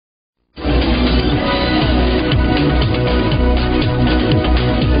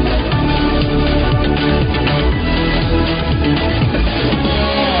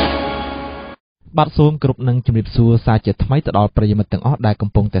បាទសូមគោរពនឹងជំរាបសួរសាជាថ្មីទៅដល់ប្រិយមិត្តទាំងអស់ដែលកំ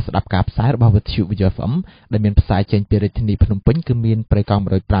ពុងតែស្ដាប់ការផ្សាយរបស់វិទ្យុ Vayo FM ដែលមានផ្សាយចេញពីរាជធានីភ្នំពេញគឺមានប្រេកង់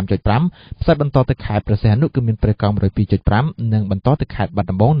 105.5 ផ្សាយបន្តទៅខេត្តព្រះសីហនុគឺមានប្រេកង់ 102.5 និងបន្តទៅខេត្តបាត់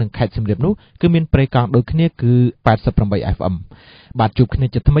ដំបងនិងខេត្តសៀមរាបនោះគឺមានប្រេកង់ដូចគ្នាគឺ 88 FM បាទជួបគ្នា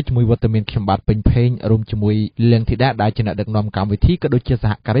ជាថ្មីជាមួយវត្តមានខ្ញុំបាទពេញភេងរួមជាមួយលៀងធីតាដែលជាអ្នកដឹកនាំកម្មវិធីក៏ដូចជាស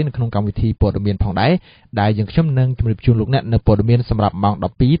ហការីនៅក្នុងកម្មវិធីព័ត៌មានផងដែរដែលយើងខ្ញុំនឹងជម្រាបជូនលោកអ្នកនៅព័ត៌មានសម្រាប់ម៉ោង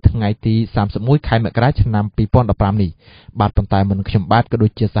 12 ថ្ងៃទី31 ខែមករាឆ្នាំ 2015 នេះបាទប៉ុន្តែមុនខ្ញុំបាទក៏ដូ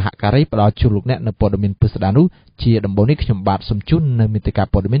ចជាសហការីផ្ដល់ជូនលោកអ្នកនៅព័ត៌មានពិស្ដារនោះជាដំបូងនេះខ្ញុំបាទសូមជូននៅមេតិការ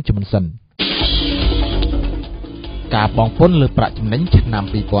ព័ត៌មានជាមុនសិនការបងពុនលើប្រាក់ចំណេញឆ្នាំ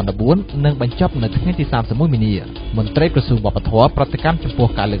 2014 នឹងបញ្ចប់នៅថ្ងៃទី 31 មីនាមន្ត្រីក្រសួងវប្បធម៌ប្រតិកម្មចំពោះ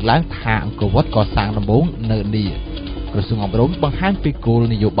ការលើកឡើងថាអង្គរវត្តកសាងដំបូងនៅឥណ្ឌាក្រសួងអប់រំបង្ហាញពីគោល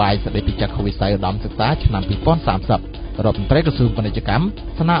នយោបាយស្តីពីចក្ខុវិស័យឧត្តមសិក្សាឆ្នាំ 2030 រដ្ឋមន្ត្រីក្រសួងពាណិជ្ជកម្ម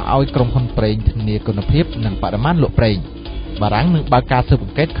ស្នើឲ្យក្រុមហ៊ុនប្រេងធានាគុណភាពនិងបរិមាណលក់ប្រេងបារាំងនឹងបើកការស៊ើបអ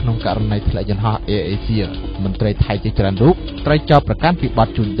ង្កេតក្នុងករណីធ្លាក់យន្តហោះ Air Asia មន្ត្រីថៃជាច្រើនរូបត្រូវចោទប្រកាន់ពីបទ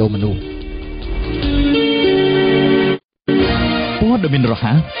ជួញដូរមនុស្សព័ត៌មានរ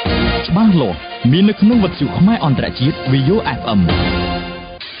ហ័សច្បាស់លាស់មាននៅក្នុងវិទ្យុខ្មែរអន្តរជាតិ Vayo FM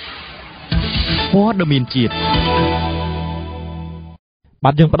ព័ត៌មានជាតិ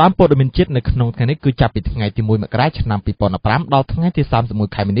បាទយើងផ្ដើមព័ត៌មានជាតិនៅក្នុងថ្ងៃនេះគឺចាប់ពីថ្ងៃទី1មករាឆ្នាំ 2015 ដល់ថ្ងៃទី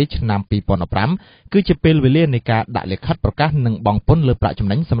31 ខែមីនាឆ្នាំ 2015 គឺជាពេលវេលានៃការដាក់លិខិតប្រកាសនិងបង់ពន្ធលើប្រាក់ចំ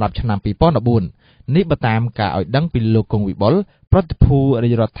ណេញសម្រាប់ឆ្នាំ 2014 នេះបើតាមការឲ្យដឹងពីលោកគង់វិបុលប្រតិភូរា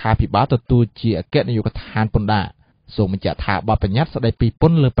ជរដ្ឋាភិបាលទទួលជាអគ្គនាយកដ្ឋានពន្ធដារសូមបញ្ជាក់ថាបទបញ្ញត្តិស្តីពីព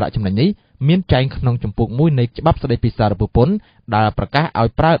ន្ធលើប្រាក់ចំណេញនេះមានចែងក្នុងជំពូក1នៃច្បាប់ស្តីពីសារពើពន្ធដែលប្រកាសឲ្យ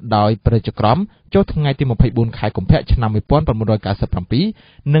ប្រើដោយប្រជាក្រមចុះថ្ងៃទី24ខែកុម្ភៈឆ្នាំ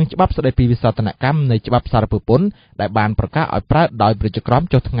 1997 និងច្បាប់ស្តីពីវិសោធនកម្មនៃច្បាប់សារពើពន្ធដែលបានប្រកាសឲ្យប្រើដោយប្រជាក្រម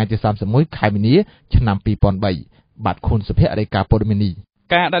ចុះថ្ងៃទី31ខែមីនាឆ្នាំ 2003 បាទខុនសុភ័ក្ររាយការណ៍ព័ត៌មាននេះ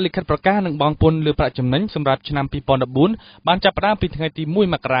ការដាក់លិខិតប្រកាសនឹងបង់ពន្ធលើប្រាក់ចំណេញសម្រាប់ឆ្នាំ 2014 បានចាប់ផ្ដើមពីថ្ងៃទី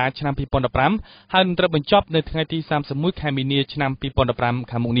1មករាឆ្នាំ 2015 ហើយនឹងត្រូវបញ្ចប់នៅថ្ងៃទី31ខែមីនាឆ្នាំ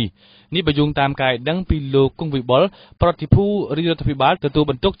 2015 ខាងមុខនេះបើយោងតាមការឲ្យដឹងពីលោកគង់វិបុលប្រតិភូរាជរដ្ឋាភិបាលទទួល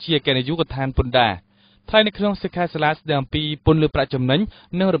បន្ទុកជាអគ្គនាយកដ្ឋានពន្ធដារថ្លែងនៅក្នុងសិក្ខាសាលាស្តីអំពីពន្ធលើប្រាក់ចំណេញ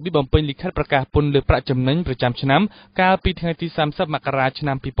និងរបៀបបំពេញលិខិតប្រកាសពន្ធលើប្រាក់ចំណេញប្រចាំឆ្នាំកាលពីថ្ងៃទី30មករាឆ្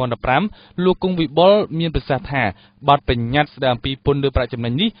នាំ 2015 លោកគង់វិបុលមានប្រសាសន៍ថាបទបញ្ញត្តិស្តីអំពីពន្ធលើប្រាក់ចំណេ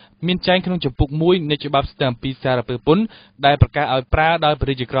ញនេះមានចែងក្នុងជំពូក1នៃច្បាប់ស្តីអំពីសារពើពន្ធដែលប្រកាសឲ្យប្រើដោយប្រ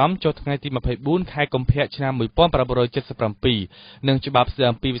ជាក្រមចុះថ្ងៃទី24ខែកុម្ភៈឆ្នាំ 1977 និងច្បាប់ស្តី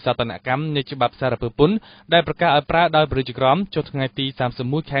អំពីវិសោធនកម្មនៃច្បាប់សារពើពន្ធដែលប្រកាសឲ្យប្រើដោយប្រជាក្រមចុះថ្ងៃទី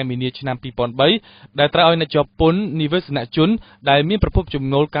31ខែមីនាឆ្នាំ 2003 ដែលត្រូវឲ្យអ្នកជាប់ពន្ធនិវេសនជនដែលមានប្រភពចំ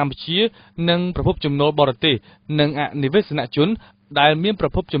ណូលកម្ពុជានិងប្រភពចំណូលបរទេសនិងអនិវេសនជនដែលមានប្រ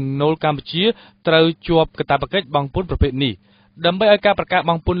ភពចំណូលកម្ពុជាត្រូវជាប់កាតព្វកិច្ចបង់ពន្ធប្រភេទនេះដើម្បីឲ្យការប្រកាស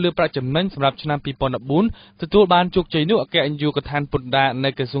បង់ពន្ធលើប្រាក់ចំណេញសម្រាប់ឆ្នាំ 2014 ទទួលបានជោគជ័យនោះអគ្គនាយកដ្ឋានពន្ធដារនៃ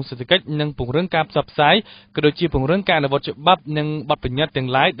ក្រសួងសេដ្ឋកិច្ចនឹងពង្រឹងការផ្សព្វផ្សាយក៏ដូចជាពង្រឹងការអនុវត្តច្បាប់និងបទបញ្ញត្តិទាំង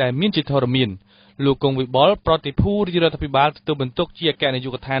ឡាយដែលមានជាធរមានលោកគង់វិបុលប្រតិភូរាជរដ្ឋាភិបាលទទួលបន្ទុកជាអគ្គនាយ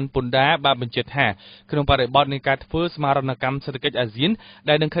កដ្ឋានពន្ធដារបានបញ្ជាក់ថាក្នុងបរិបទនៃការធ្វើស្មារតីកម្មសេដ្ឋកិច្ចអាស៊ាន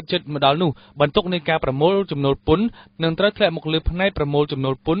ដែលនឹងខិតជិតមកដល់នោះបន្ទុកនៃការប្រមូលចំណូលពន្ធនឹងត្រូវធ្លាក់មកលើផ្នែកប្រមូលចំណូ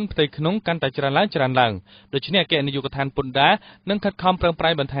លពន្ធផ្ទៃក្នុងកាន់តែច្រើនឡើងដូច្នេះអគ្គនាយកដ្ឋានពន្ធដារនឹងខិតខំប្រឹងប្រែ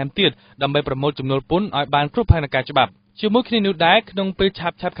ងបន្ថែមទៀតដើម្បីប្រមូលចំណូលពន្ធឲ្យបានគ្រប់ផែនការច្បាប់ជាមួយគ្នានោះដែរក្នុងពេលឆា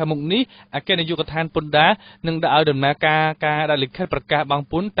ប់ខាងមុខនេះអគ្គនាយកដ្ឋានពន្ធដារនឹងដាក់ឲ្យដំណើរការដាក់លិខិតប្រកាសបង់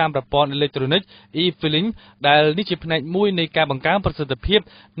ពន្ធតាមប្រព័ន្ធអេឡិចត្រូនិក e-filing ដែលនេះជាផ្នែកមួយនៃការបង្កើនប្រសិទ្ធភាព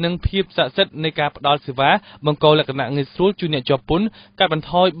និងភាពស័ក្តិសិទ្ធិនៃការផ្ដល់សេវាបង្កលក្ខណៈងាយស្រួលជូនអ្នកជាប់ពន្ធកាត់បន្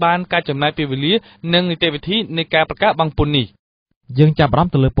ថយបានការចំណាយពេលវេលានិងនីតិវិធីនៃការប្រកាសបង់ពន្ធនេះយើងចាប់អារម្ម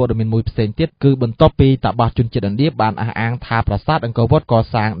ណ៍ទៅលើព័ត៌មានមួយផ្សេងទៀតគឺបន្ទាប់ពីតាបះជនជាតិឥណ្ឌាបានអះអាងថាប្រាសាទអង្គរវត្តក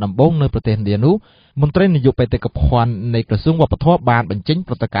សាងដំបូងនៅប្រទេសឥណ្ឌានោះមន្ត្រីនាយកបេតិកភណ្ឌនៃក្រសួងវប្បធម៌បានបញ្ចេញ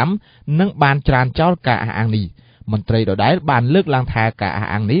ប្រតិកម្មនិងបានច្រានចោលការអះអាងនេះមន្ត្រីដដែលបានលើកឡើងថាការអះ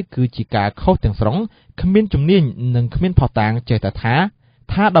អាងនេះគឺជាការខុសទាំងស្រុងគ្មានជំនាញនិងគ្មានភស្តុតាងចេះតែ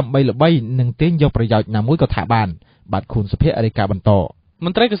ថាដើម្បីល្បីនិងទាញយកប្រយោជន៍ណាមួយក៏ថាបានបាទខុនសុភ័ក្ររាយការណ៍បន្តម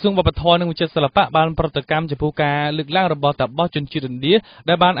ន្ត្រីក្រសួងវប្បធម៌និងវិចិត្រសិល្បៈបានប្រតិកម្មចំពោះការលើកឡើងរបស់តាបសជនជាតិឥណ្ឌា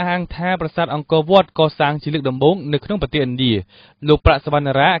ដែលបានអះអាងថាប្រាសាទអង្គរវត្តកសាងជាលើកដំបូងនៅក្នុងប្រទេសឥណ្ឌាលោកប្រាក់សវណ្ណ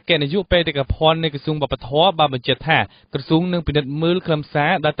រាអគ្គនាយកបេតិកភណ្ឌនៃក្រសួងវប្បធម៌បានបញ្ជាក់ថាក្រសួងនឹងពិនិត្យមើលខ្លឹមសា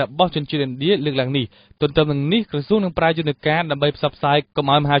រដែលតាបសជនជាតិឥណ្ឌាលើកឡើងនេះទន្ទឹមនឹងនេះក្រសួងនឹងប្រើយន្តការដើម្បីផ្សព្វផ្សាយកុំ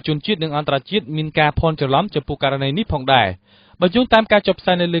ឲ្យមហាជនជាតិនិងអន្តរជាតិមានការភ័ន្តច្រឡំចំពោះករណីនេះផងដែរ បើយោងតាមការចុះផ្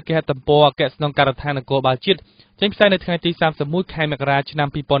សាយនៅលើគេហទំព័រអគ្គស្នងការដ្ឋាននគរបាលជាតិចេញផ្សាយនៅថ្ងៃទី31ខែមករាឆ្នាំ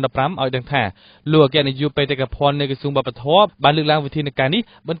2015ឲ្យដឹងថាលោកអគ្គនាយកបេតិកភណ្ឌនៃក្រសួងវប្បធម៌បានលើកឡើងវិធានការនេះ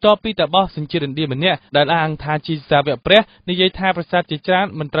បន្ទាប់ពីតបសញ្ជាតិឥណ្ឌាម្នាក់ដែលអះអាងថាជាសាវកព្រះនិយាយថាប្រាសាទជាច្រើន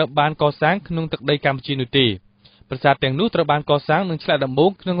មិនត្រូវបានកសាងក្នុងទឹកដីកម្ពុជានោះទេប្រាសាទទាំងនោះត្រូវបានកសាងនិងឆ្លាក់ដំបូ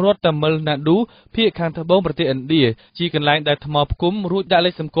ងក្នុងរដ្ឋតាមិលណាឌូភាគខាងត្បូងប្រទេសឥណ្ឌាជាកន្លែងដែលថ្មផ្គុំរួចដាក់លេ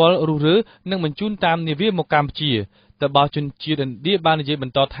ខសម្គាល់រុះរើនិងបញ្ជូនតាមនាវាមកកម្ពុជាតបជនជាតិឥណ្ឌាបាននិយាយប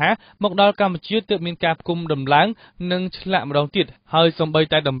ន្តថាមកដល់កម្ពុជាទើបមានការផ្គុំដំឡើងនិងឆ្លាក់ម្ដងទៀតហើយសូម្បី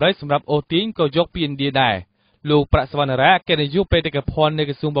តែដំរីសម្រាប់អូសទាញក៏យកពីឥណ្ឌាដែរលោកប្រាក់សវណ្ណរាអគ្គនាយកបេតិកភណ្ឌនៃ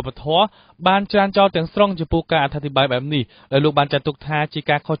ក្រសួងវប្បធម៌បានច្រានចោលទាំងស្រុងចំពោះការអធិប្បាយបែបនេះដោយលោកបានចាត់ទុកថាជា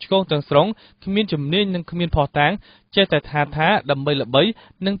ការខុសឆ្គងទាំងស្រុងគ្មានជំនាញនិងគ្មានភស្តុតាងចេះតែថាដើម្បីល្បី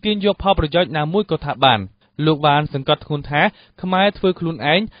និងទាញយកផលប្រយោជន៍ណាមួយក៏ថាបានលោកបានសង្កត់ធ្ងន់ថាខ្មែរធ្វើខ្លួន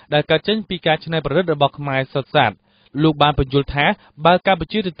ឯងដែលកើតចេញពីការច្នៃប្រឌិតរបស់ខ្មែរសុទ្ធសាធលោកបានបញ្យល់ថាបើកម្ពុ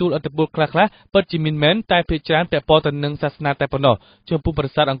ជាទទួលឥទ្ធិពលខ្លះៗពិតជាមានមែនតែភាគច្រើនពាក់ព័ន្ធទៅនឹងសាសនាតែប៉ុណ្ណោះចំពោះប្រា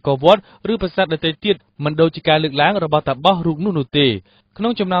សាទអង្គរវត្តឬប្រាសាទដទៃទៀតមិនដូចជាការលើកឡើងរបស់តាបោះរូបនោះទេក្នុ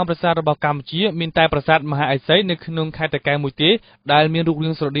ងចំណោមប្រាសាទរបស់កម្ពុជាមានតែប្រាសាទមហាឥសីនៅក្នុងខេត្តតាកែវមួយទេដែលមានរូបរា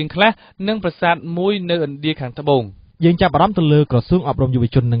ងស្រដៀងខ្លះនិងប្រាសាទមួយនៅឥណ្ឌាខាងត្បូងយើងចាប់អារម្មណ៍ទៅលើក្រសួងអប់រំយុវ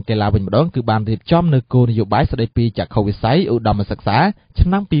ជននិងកីឡាវិញម្ដងគឺបានរៀបចំនៅគោលនយោបាយស្តីពីចក្ខុវិស័យឧត្តមសិក្សាឆ្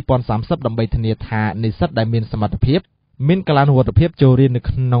នាំ2030ដើម្បីធានាថានិស្សិតដែលមានសមត្ថភាពមានកាលានុវត្តភាពចូលរៀននៅ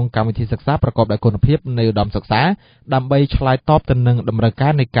ក្នុងកម្មវិធីសិក្សាប្រកបដោយគុណភាពនៅឧត្តមសិក្សាដើម្បីឆ្លើយតបទៅនឹងតម្រូវកា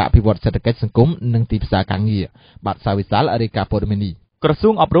រនៃការអភិវឌ្ឍសេដ្ឋកិច្ចសង្គមនិងទីផ្សារការងារបាទសាវិសាលរាយការណ៍ព័ត៌មាននេះក្រសួ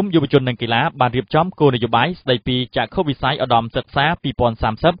ងអប់រំយុវជននិងកីឡាបានរៀបចំគោលនយោបាយស្តីពីចក្ខុវិស័យឧត្តមសិក្សា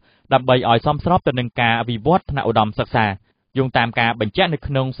2030ដើម្បីឲ្យសមស្របទៅនឹងការវិវត្តថ្នាក់ឧត្តមសិក្សាយោងតាមការបញ្ជាក់នៅ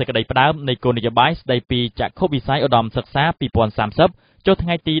ក្នុងសេចក្តីផ្ដើមនៃគោលនយោបាយស្តីពីចក្ខុវិស័យឧត្តមសិក្សា2030ចុះថ្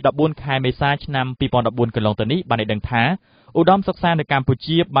ងៃទី14ខែមេសាឆ្នាំ2014កន្លងទៅនេះបានឲ្យដឹងថាឧត្តមសិក្សានៅកម្ពុ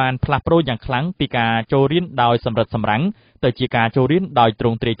ជាបានផ្លាស់ប្ដូរយ៉ាងខ្លាំងពីការចូលរៀនដោយសម្រិតសម្រាំងទៅជាការចូលរៀនដោយទ្រ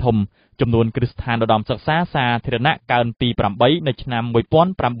ង់ទ្រាយធំចំនួនគ្រឹះស្ថានឧត្តមសិក្សាសាធារណៈកើនពី8នៅឆ្នាំ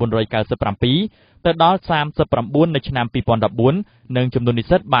1997ទៅដល់39នៅឆ្នាំ2014និងចំនួននិ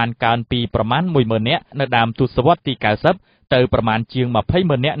ស្សិតបានកើនពីប្រមាណ 10,000 នាក់នៅដើមទសវត្សរ៍ទី90ទៅប្រមាណជាង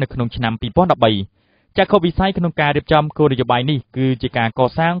 20,000 នាក់នៅក្នុងឆ្នាំ2013ចក្ខុវិស័យក្នុងការរៀបចំគោលនយោបាយនេះគឺជាការក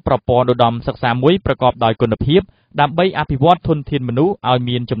សាងប្រព័ន្ធឧត្តមសិក្សាមួយប្រកបដោយគុណភាពដើម្បីអភិវឌ្ឍធនធានមនុស្សឲ្យ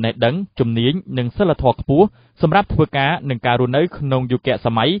មានចំណេះដឹងជំនាញនិងសីលធម៌ខ្ពស់សម្រាប់ធ្វើការនិងការរស់នៅក្នុងយុគស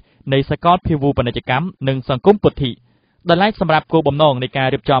ម័យនៃសកលភាវូបនីយកម្មនិងសង្គមពុទ្ធិដែលឡែកសម្រាប់គោលបំណងនៃការ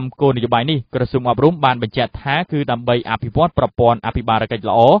រៀបចំគោលនយោបាយនេះក្រសួងអប់រំបានបញ្ជាក់ថាគឺដើម្បីអភិវឌ្ឍប្រព័ន្ធអភិបាលកិច្ច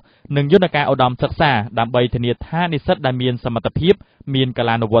ល្អនិងយន្តការឧត្តមសិក្សាដើម្បីធានាថានិស្សិតដែលមានសមត្ថភាពមានកា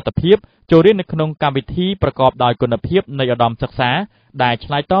លានុវត្តភាពចូលរៀននៅក្នុងកម្មវិធីប្រកបដោយគុណភាពនៃឧត្តមសិក្សាដែលឆ្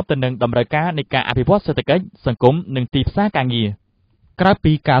លើយតបទៅនឹងតម្រូវការនៃការអភិវឌ្ឍសេដ្ឋកិច្ចសង្គមនិងទីផ្សារការងារក្រៅ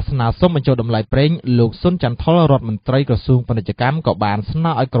ពីការស្នើសុំបញ្ចុះតម្លៃប្រេងលោកស៊ុនចន្ទថុលរដ្ឋមន្ត្រីក្រសួងពាណិជ្ជកម្មក៏បានស្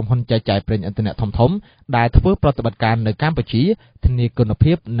នើឲ្យក្រុមហ៊ុនចែកចាយប្រេងឥន្ធនៈធំៗដែលធ្វើប្រតិបត្តិការនៅកម្ពុជាធានាគុណ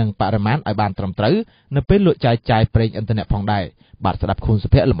ភាពនិងបរិមាណឲ្យបានត្រឹមត្រូវនៅពេលលក់ចែកចាយប្រេងឥន្ធនៈផងដែរបាទស្ដាប់ខួនសុ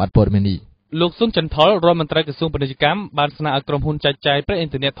ភ័ក្រលំអិតព័ត៌មាននេះលោកស៊ុនចន្ទថុលរដ្ឋមន្ត្រីក្រសួងពាណិជ្ជកម្មបានស្នើឲ្យក្រុមហ៊ុនចែកចាយប្រេងឥ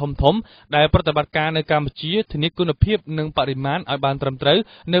ន្ធនៈធំៗដែលប្រតិបត្តិការនៅកម្ពុជាធានាគុណភាពនិងបរិមាណឲ្យបានត្រឹមត្រូវ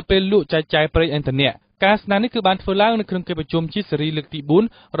នៅពេលលក់ចែកចាយប្រេងឥន្ធនៈការស្នើនេះគឺបានធ្វើឡើងនៅក្នុងកិច្ចប្រជុំជាស៊េរីលើកទី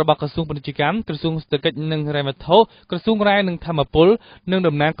4របស់ក្រសួងពាណិជ្ជកម្មក្រសួងសេដ្ឋកិច្ចនិងហិរញ្ញវត្ថុក្រសួងរាយនិងធម្មពលនិង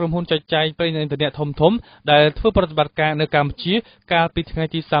តំណាងក្រុមហ៊ុនចែកចាយប្រេងឥន្ធនៈធំៗដែលធ្វើប្រតិបត្តិការនៅកម្ពុជាកាលពីថ្ងៃ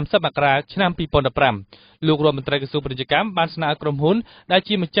ទី30មករាឆ្នាំ2015លោករដ្ឋមន្ត្រីក្រសួងពាណិជ្ជកម្មបានស្នើឲ្យក្រុមហ៊ុនដែល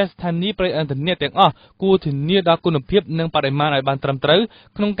ជាម្ចាស់ស្ថានីយ៍ប្រេងឥន្ធនៈទាំងអស់គួរធានាដល់គុណភាពនិងបរិមាណឲ្យបានត្រឹមត្រូវ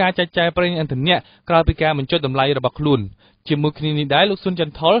ក្នុងការចែកចាយប្រេងឥន្ធនៈក្រោយពីការបញ្ចុះតម្លៃរបស់ខ្លួនជាមួយគ្នានេះដែរលោកស៊ុនច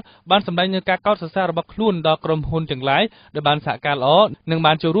ន្ទថុលបានសម្ដែងនូវការកោតសរសើររបស់ខ្លួនដល់ក្រុមហ៊ុនទាំងឡាយដែលបានសហការល្អនិង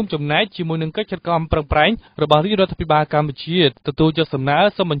បានចូលរួមចំណែកជាមួយនឹងកិច្ចខិតខំប្រឹងប្រែងរបស់រាជរដ្ឋាភិបាលកម្ពុជាទទួលយកសំណើ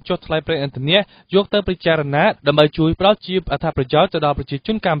សូមបញ្ចុះថ្លៃប្រេងឥន្ធនៈយកទៅពិចារណាដើម្បីជួយផ្ដល់ជាអត្ថប្រយោជន៍ទៅដល់ប្រជាជ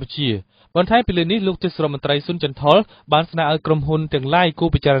នកម្ពុជាបន្ថែមពីលើនេះលោកទេសរដ្ឋមន្ត្រីស៊ុនចន្ទថុលបានស្នើឲ្យក្រុមហ៊ុនទាំងឡាយគូ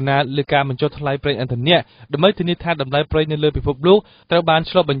ពិចារណាលើការបញ្ចុះថ្លៃប្រេងឥន្ធនៈដើម្បីធានាថាតម្លៃប្រេងនៅលើពិភពលោកត្រូវបាន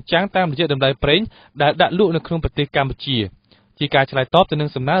ឆ្លុះបញ្ចាំងតាមរយៈតម្លៃប្រេងដែលដាក់លក់នៅក្នុងប្រទេសកម្ពុជាជាការឆ្លើយតបទៅនឹង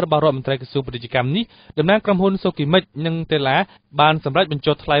សំណើរបស់រដ្ឋមន្ត្រីក្រសួងពាណិជ្ជកម្មនេះតំណាងក្រុមហ៊ុនសូគីមិចនិងតេឡាបានសម្រេចបញ្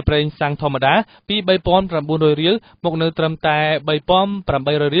ចុះថ្លៃប្រេងសាំងធម្មតាពី 3,900 រៀលមកនៅត្រឹមតែ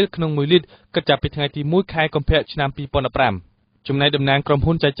 3,800 រៀលក្នុង1លីត្រគិតចាប់ពីថ្ងៃទី1ខែកុម្ភៈឆ្នាំ2015ចំណែកតំណាងក្រុម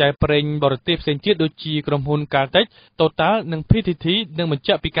ហ៊ុនចែកចាយប្រេងបរទេសផ្សេងទៀតដូចជាក្រុមហ៊ុន Caltex, Total និង PTT នឹងបញ្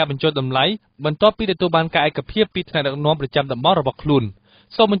ជាក់ពីការបញ្ចុះតម្លៃបន្ទាប់ពីទទួលបានការឯកភាពពីថ្នាក់ដឹកនាំប្រចាំតំបន់របស់ខ្លួន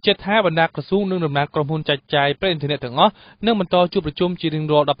សូមបញ្ជាក់ថាបណ្ដាក្រសួងនិងតំណាងក្រុមហ៊ុនចែកចាយប្រេងឥន្ធនៈទាំងអស់នឹងបន្តជួបប្រជុំជារៀង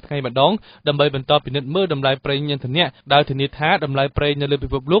រាល់10ថ្ងៃម្ដងដើម្បីបន្តពិនិត្យមើលតម្លៃប្រេងឥន្ធនៈដោយធានាថាតម្លៃប្រេងនៅលើពិ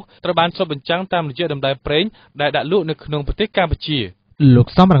ភពលោកត្រូវបានឆ្លុះបញ្ចាំងតាមរយៈតម្លៃប្រេងដែលដាក់លក់នៅក្នុងប្រទេសកម្ពុជាលោក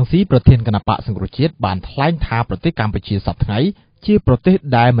សំរងស៊ីប្រធានគណៈបកសង្គ្រោះជាតិបានថ្លែងថាប្រទេសកម្ពុជាសប្តាហ៍ថ្ងៃជាប្រទេស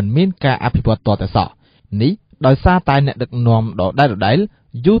ដែលមិនមានការអភិវឌ្ឍទាល់តែសោះនេះដោយសារតែអ្នកដឹកនាំដដែល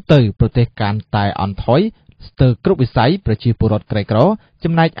យូរទៅប្រទេសកាន់តែអន់ថយស្ទើរគ្រប់វិស័យប្រជាពលរដ្ឋក្រីក្រ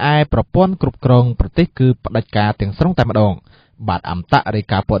ចំណែកឯប្រព័ន្ធគ្រប់គ្រងប្រទេសគឺផ្ដាច់ការទាំងស្រុងតែម្ដងបាទអមតៈរាយ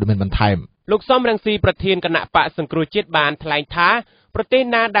ការណ៍ព័ត៌មានបន្ថែមលោកសំរងស៊ីប្រធានគណៈបកសង្គ្រោះជាតិបានថ្លែងថាប្រទេស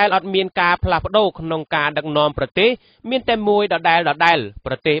ណាដែលអត់មានការផ្លាស់ប្ដូរក្នុងការដឹកនាំប្រទេសមានតែមួយដដែល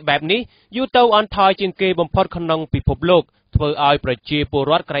ប្រទេសបែបនេះយូរទៅអន់ថយជាងគេបំផុតក្នុងពិភពលោកធ្វើឲ្យប្រជាពល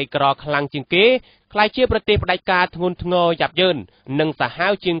រដ្ឋក្រីក្រខ្លាំងជាងគេក្លាយជាប្រទេសផ្ដាច់ការធ្ងន់ធ្ងរយ៉ាប់យ៉ឺននិងសាហា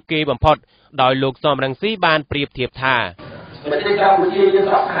វជាងគេបំផុតដោយលោកសំរងស៊ីបានប្រៀបធៀបថាប្រទេសកម្ពុជាយើង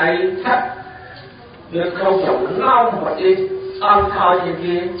សពថ្ងៃស្ថិតនៅក្នុងចំណោមប្រទេសអន់ថយជាង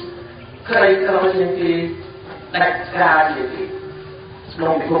គេក្រីក្រជាងគេដាច់ការជាងគេក្នុ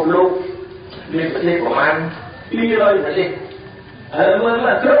ងពិភពលោកមានប្រទេសប្រមាណ200ប្រទេសមើល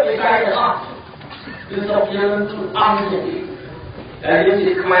គ្រប់វិស័យទាំងអស់គឺស្រុកយើងអន់ជាងគេតែយើង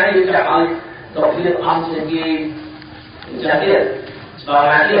ជាខ្មែរយើងចាប់ឲ្យស្រុកយើងអន់ជាងគេចាទៀតដល់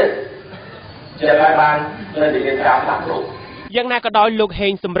ណាទៀតជាបានទៅមានការផ្លាស់ប្ដូរយ៉ាងណាក៏ដោយលោកហេ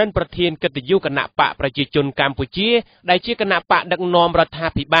ងសំរិនប្រធានកិត្តិយសគណៈបកប្រជាជនកម្ពុជាដែលជាគណៈបកដឹកនាំរដ្ឋា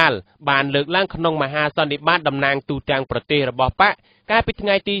ភិបាលបានលើកឡើងក្នុងមហាសន្និបាតតំណាងទូទាំងប្រទេសរបស់បកកាលពីថ្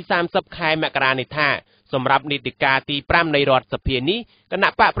ងៃទី30ខែមករានេះថាសម្រាប់នីតិកាលទី5នៃរដ្ឋសភានេះគណៈ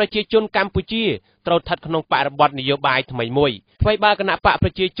បកប្រជាជនកម្ពុជាត្រូវស្ថិតក្នុងបរិបទនយោបាយថ្មីមួយថ្មីបើគណៈបកប្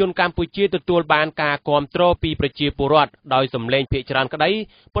រជាជនកម្ពុជាទទួលបានការគាំទ្រពីប្រជាពលរដ្ឋដោយសម្លេងភាគច្រើនក្តី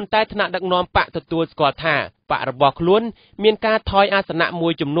ប៉ុន្តែថ្នាក់ដឹកនាំបកទទួលស្គាល់ថាបករបស់ខ្លួនមានការថយអាសនៈមួ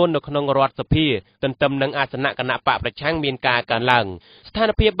យចំនួននៅក្នុងរដ្ឋសភាទន្ទឹមនឹងអាសនៈគណៈបកប្រឆាំងមានការកើនឡើងស្ថា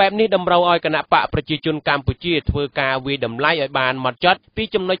នភាពបែបនេះតម្រូវឲ្យគណៈបកប្រជាជនកម្ពុជាធ្វើការវាយតម្លៃឲ្យបានហ្មត់ចត់ពី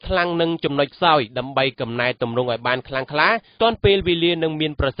ចំណុចខ្លាំងនិងចំណុចខ្សោយដើម្បីកំណែទម្រង់ឲ្យបានខ្លាំងក្លាទាន់ពេលវេលានឹងមា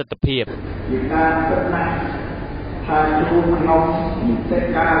នប្រសិទ្ធភាពជាការពិតណាស់ថាជួបក្នុងនីតិ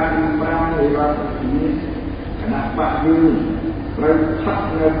កាលទី5នៃរដ្ឋសភាគណៈបកយើងត្រូវស្ថិត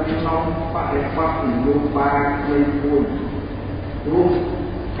នៅក្នុងបរិបទនយោបាយនៃមួយព្រោះ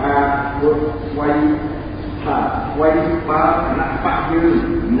ការធ្វើໄວថាໄວបើគណៈបកយើង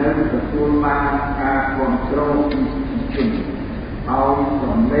នៅទទួលបានការគ្រប់គ្រងពីជនឲ្យស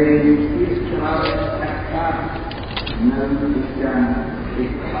ម្លេងពីច្រើនការនៅទីយ៉ាងទី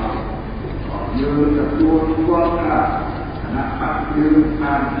ខ្លាំងយើងទទួលស្គាល់ថាគណៈបកយើង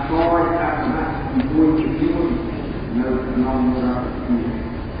បានឆ្លើយអាសនៈមួយចំនួននៅក្នុងរដ្ឋាភិបា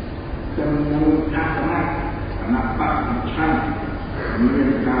លចំនួនអាសនៈគណៈបកប្រឆាំងមាន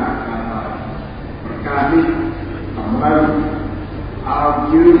ការប្រកាសនេះតម្រូវឲ្យ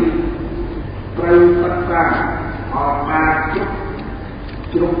យើងត្រូវសិក្សាឲ្យបាន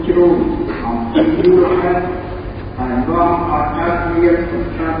ជ្រុំជ្រោយអំពីយូរហើយហើយនាំឲ្យកើតមាន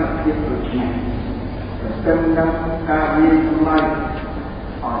ស្ថានភាពប្រឆាំងស្ទឹងនឹងការមានសម្លាញ់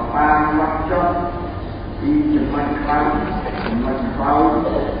ឲ្យបានមកចុះពីចំណុចខ្លាំងចំណុចក្រោយ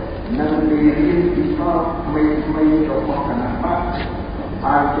និងរៀនពីតថ្មីរបស់គណៈបក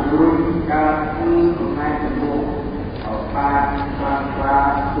បានជំរុញការធ្វើកំណែទម្រង់ឲ្យបានខ្លាំងក្លា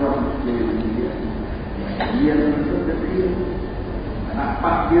ជាប់ជាមានប្រសិទ្ធភាពគណៈប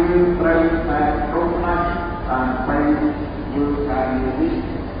កយើងត្រូវតែគ្រប់គ្រងដើម្បីធ្វើការងារនេះ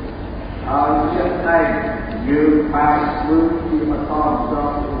ឲ្យជាក់ស្ដែងយើងបានធ្វើជាបន្តដ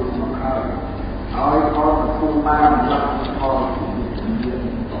ល់មកហើយឲ្យផលទទួលបានលទ្ធផល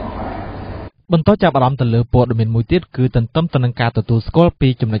បន្តចាប់អារម្មណ៍ទៅលើព័ត៌មានមួយទៀតគឺទន្ទឹមទៅនឹងការទទួលស្គាល់ពី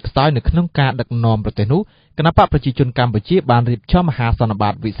ចំណុចខ្សោយនៅក្នុងការដឹកនាំប្រទេសនោះគណៈបកប្រជាជនកម្ពុជាបានរៀបចំមហាសន្និបា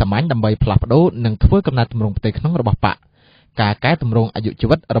តវិសាមញ្ញដើម្បីផ្លាស់ប្ដូរនិងធ្វើកំណែទម្រង់ផ្ទៃក្នុងរបស់បកការកែតម្រង់អាយុជី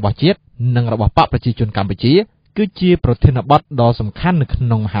វិតរបស់ជាតិនិងរបស់បកប្រជាជនកម្ពុជាគឺជាប្រធានបទដ៏សំខាន់នៅក្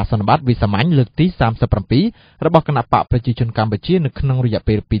នុងមហាសន្និបាតវិសាមញ្ញលើកទី37របស់គណៈបកប្រជាជនកម្ពុជានៅក្នុងរយៈ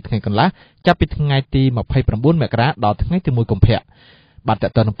ពេល2ថ្ងៃកន្លះចាប់ពីថ្ងៃទី29មករាដល់ថ្ងៃទី1កុម្ភៈបាទតើ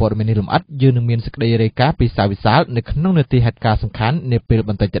តើព័ត៌មាននេះលម្អិតយើងនឹងមានសេចក្តីរាយការណ៍ពីសាវិសាលនៅក្នុងនេតិហេតុការណ៍សំខាន់នាពេល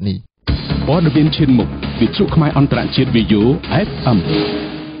បន្តិចទៀតនេះព័ត៌មានឈានមុខវិទ្យុខ្មែរអន្តរជាតិ Vayo FM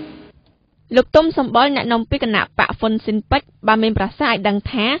លោកទុំសម្បល់អ្នកនាំពាក្យគណៈបកហ្វុនស៊ិនពេជ្របានមានប្រសាសន៍ឲ្យដឹង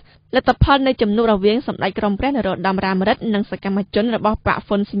ថាលទ្ធផលនៃជំនួបរវាងសម្ដេចក្រមព្រះនរោត្តម រាមរិទ្ធនិងសកម្មជនរបស់បកហ្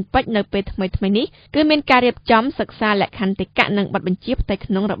វុនស៊ិនពេជ្រនៅពេលថ្មីៗនេះគឺមានការរៀបចំសិក្សាលក្ខន្តិកៈនិងបទបញ្ជាផ្ទៃ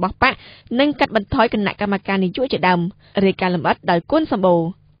ក្នុងរបស់បកនិងកាត់បន្ថយគណៈកម្មការនយោបាយជាដើមរាយការណ៍លម្អិតដោយគុណសម្បូរ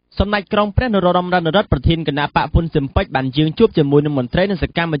សម្ដេចក្រុងព្រះនរោត្តម រណរដ្ឋប្រធានគណៈបកហ៊ុនស៊ិនប៉ិចបានយាងជួបជាមួយនឹងមន្ត្រីនិងស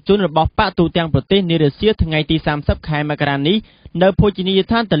កម្មជនរបស់បកទូទាំងប្រទេសនារសៀលថ្ងៃទី30ខែមករានេះនៅភោជនីយ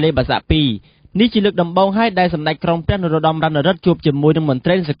ដ្ឋានទន្លេបាសាក់2នេះជាលើកដំបូងហើយដែលសម្ដេចក្រុងព្រះនរោត្តម រណរដ្ឋជួបជាមួយនឹងមន្ត្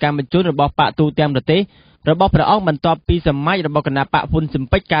រីនិងសកម្មជនរបស់បកទូទាំងប្រទេសរបស់ព្រះអង្គបន្ទាប់ពីសម័យរបស់គណៈបកហ៊ុនស៊ិន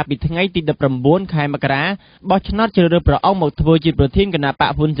ប៉ិចកាលពីថ្ងៃទី19ខែមករាបោះឆ្នោតជ្រើសរើសព្រះអង្គមកធ្វើជាប្រធានគណៈបក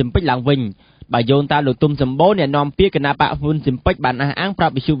ហ៊ុនស៊ិនប៉ិចឡើងវិញបើយោងតាមលោកទុំសម្បូរអ្នកនាំពាក្យគណៈបកហ៊ុនស៊ិនប៉ិចបានអះអាងប្រា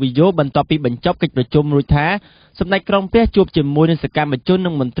ប់វិទ្យុវីយ៉ូបន្ទាប់ពីបញ្ចប់កិច្ចប្រជុំរួចថាសម្ដេចក្រុងព្រះជួបជាមួយនឹងសកម្មជននិ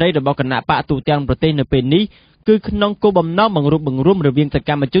ងមន្ត្រីរបស់គណៈបកទូទាំងប្រទេសនៅពេលនេះគឺក្នុងគោលបំណងបង្រួបបង្រួមរវាងសក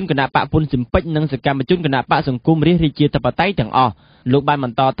ម្មជនគណៈបកហ៊ុនស៊ិនប៉ិចនិងសកម្មជនគណៈបកសង្គមរាស្ត្ររាជាធិបតេយ្យទាំងអស់លោកបានប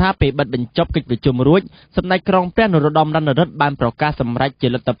ន្តថាពេលបិទបញ្ចប់កិច្ចប្រជុំរួចសម្ដេចក្រុងព្រះនរោត្តម រណរដ្ឋបានប្រកាសសម្រេចជា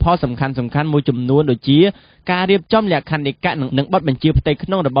លទ្ធផលសំខាន់មួយចំនួនដូចជាការរៀបចំលក្ខន្តិកៈនិងបទបញ្ជាផ្ទៃក្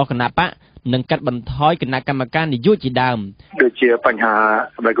នុងរបស់គណៈបកនិងកាត់បន្ថយគណៈកម្មការនយោបាយជាដើមដូចជាបញ្ហា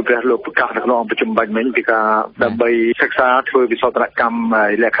សម្ដេចព្រះលោកប្រកាសនៅក្នុងប្រជុំបាញ់មិញពីការដើម្បីសិក្សាធ្វើវិសោធនកម្ម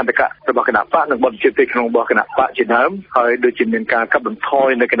លក្ខន្តិកៈរបស់គណៈបកនិងបទបញ្ជាផ្ទៃក្នុងរបស់គណៈបកជាដើមហើយដូចជាមានការកាត់បន្ថយ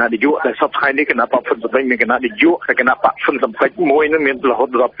នៅគណៈនយោបាយដែលសពថ្ងៃនេះគណៈបកហ៊ុនស៊ិនប៉ិចមានគណៈនយោបាយគណៈបកហ៊ុនស៊ិនប៉ិចមួយនឹងមានរហូត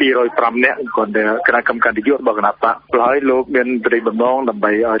ដល់205នាក់គ្រាន់តែគណៈកម្មការនយោបាយរបស់គណៈបកហើយលោកមានប្រតិបត្តិបំណងដើម្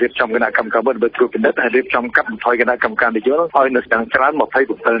បីរៀបចំគណៈកម្មការដើម្បីត្រួតពិនិត្យហើយរៀបចំកាត់បន្ថយគណៈកម្មការនយោបាយឲ្យនៅស្តង់ច្រើន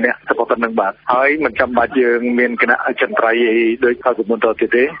27នាក់ទៅប៉ុណ្ណឹងបាទហើយមិនចាំបាច់យើងមានគណៈអចិន្ត្រៃយ៍ដូចខសុមន្តទៀត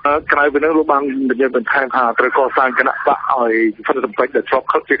ទេក្រៅពីនោះលោកបានបញ្ជាក់បន្ថែមថាត្រូវកសាងគណៈបកឲ្យហ៊ុនស៊ិនប៉ិចដែលធ្លាប់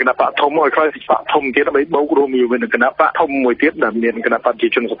ខិតជាគណៈបកធំឲ្យខ្លះជាបកធំទៀតដើម្បីបូករួមជាមួយនឹងគណៈបកធំមួយទៀតដែលមានគណៈបកប្រជា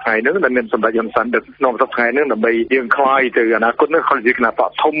ជនសប្តាហ៍នេះដែលមានសម្ដេចហ៊ុនសែនដឹកនាំសប្តាហ៍នេះដើម្បីយើងខ្លាយទៅអនាគតនេះខ្លះជាគណៈបក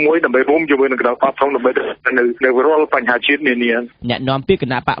ធំមួយដើម្បីរួមជាមួយនឹងគណៈបកធំដើម្បីនៅរាល់បញ្ហាជាតិនានាអ្នកនាំពាក្យគ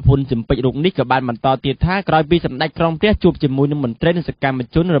ណៈបកហ៊ុនស៊ិនប៉ិចរូបនេះក៏បានបន្តទៀតថាក្រោយពីសម្ដេចក្រុងព្រះជួបជាមួយនឹងមន្ត្រីនិងសកម្ម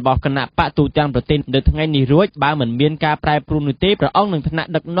ជនរបស់គណៈបកទូទាំងប្រទេសនៅថ្ងៃនេះរួចបើមិនមានការប្រែប្រួលនោះទេព្រះអង្គនឹងថ្នាក់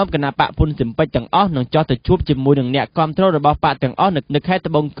ដឹកនាំគណៈបកហ៊ុនស៊ិនប៉ិចទាំងអស់នឹងចោះទៅជួបជាមួយនឹងអ្នកគាំទ្ររបស់បកទាំងអស់នៅខេត្ត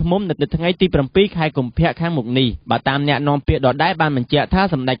ត្បូងឃ្មុំនៅថ្ងៃទី7ខែកុម្ភៈខាងមុខនេះបើតាមអ្នកនាំពាក្យដដែលបានបញ្ជាក់ថា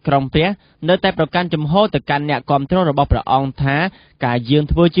សម្ដេចក្រុងព្រះនៅតែប្រកាន់ជំហរទៅកាន់អ្នកគាំទ្ររបស់ព្រះអង្គថាការយាង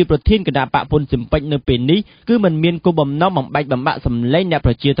ធ្វើជាប្រធានគណៈបកហ៊ុនស៊ិនប៉ិចនៅពេលនេះគឺមិនមានគោលបំណងបំបែកបំបាក់សម្លេងអ្នក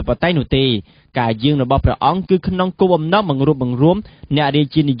ប្រជាធិបតេយ្យនោះទេការយាងរបស់ព្រះអង្គគឺក្នុងគោលបំណងបង្រួបបង្រួមអ្នករា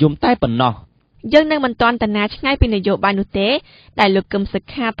ជានិយមតែប៉ុណ្ណោះយើងនឹងមិនទាន់តាណាឆ្ងាយពីនយោបាយនោះទេដែលលោកកឹមសុ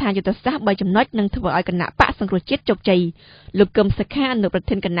ខាថាយុទ្ធសាស្ត្រ3ចំណុចនឹងធ្វើឲ្យគណៈបកសង្គ្រោះជាតិជោគជ័យលោកកឹមសុខាអនុប្រ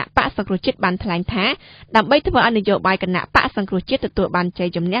ធានគណៈបកសង្គ្រោះជាតិបានថ្លែងថាដើម្បីធ្វើឲ្យនយោបាយគណៈបកសង្គ្រោះជាតិទទួលបានជ័យ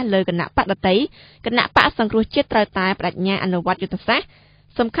ជំនះលើគណៈបកដទៃគណៈបកសង្គ្រោះជាតិត្រូវតែបដិញ្ញាអនុវត្តយុទ្ធសាស្ត្រ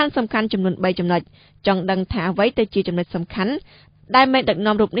សំខាន់ចំនួន3ចំណុចចង់ដឹងថាអ្វីទៅជាចំណុចសំខាន់ដែលមេដឹក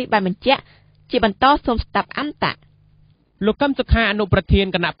នាំរូបនេះបានបញ្ជាក់ជាបន្តសូមស្ដាប់អន្តៈលោកកឹមសុខាអនុប្រធាន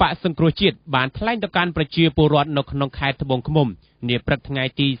គណៈបកសង្គ្រោះជាតិបានថ្លែងទៅកាន់ប្រជាពលរដ្ឋនៅក្នុងខេត្តត្បូងឃ្មុំនាព្រឹកថ្ងៃ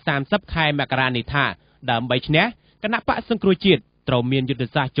ទី30ខែមករានេះថាដើម្បីឈ្នះគណៈបកសង្គ្រោះជាតិត្រូវមានយុទ្ធ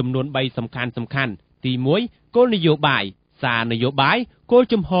សាស្ត្រចំនួន3សំខាន់ទី1គោលនយោបាយសារនយោបាយគោល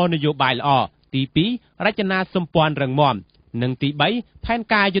ជំហរនយោបាយល្អទី2រចនាសម្ព័ន្ធរឹងមាំនិងទី3ផែន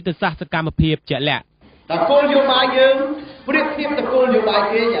ការយុទ្ធសាស្ត្រសកម្មភាពជាក់លាក់តើគោលនយោបាយយើងប្រៀបធៀបទៅគោលនយោបាយ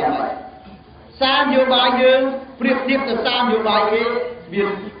គេយ៉ាងម៉េចសារនយោបាយយើងប្រៀបធៀបទៅសារនយោបាយគេ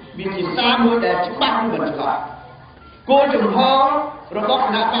វាជាសារមួយដែលច្បាស់ឬមិនច្បាស់គោលជំហររបស់គ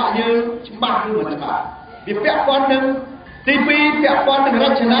ណៈបកយើងច្បាស់ឬមិនច្បាស់វាពាក់ព័ន្ធនឹងទី2ពាក់ព័ន្ធនឹងរ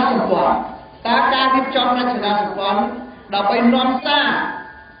ចនាសម្ព័ន្ធតើការរៀបចំរចនាសម្ព័ន្ធដើម្បីនាំសារ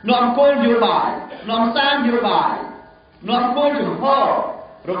នាំគោលនយោបាយនាំសារនយោបាយនាំគោលជំហរ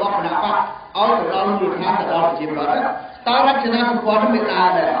របស់គណៈបកឲ្យទៅដល់មូលដ្ឋានទៅដល់ប្រជាពលរដ្ឋតើរចនាសម្ព័ន្ធនេះដើរ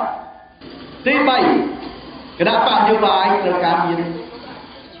ដែរអត់ទី3គណៈបកនយោបាយត្រូវការមាន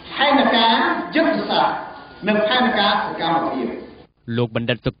ផែនការយុទ្ធសាស្ត្រនិងផែនការសកម្មភាពលោកបណ្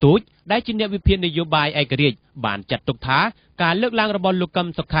ឌិតសុកទូចដែលជាអ្នកវិភាគនយោបាយឯករាជ្យបានចាត់ទុកថាការលើកឡើងរបស់លោកកឹម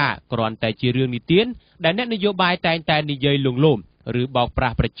សុខាគ្រាន់តែជារឿងនិទានដែលអ្នកនយោបាយតែងតែនិយាយលងលោមឬបោកប្រា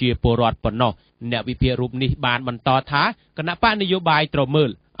ស់ប្រជាពលរដ្ឋប៉ុណ្ណោះអ្នកវិភាគរូបនេះបានបន្តថាគណៈបកនយោបាយត្រូវមើល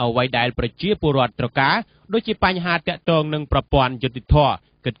អ្វីដែលប្រជាពលរដ្ឋត្រូវការដូចជាបញ្ហាតាក់ទងនឹងប្រព័ន្ធយុត្តិធម៌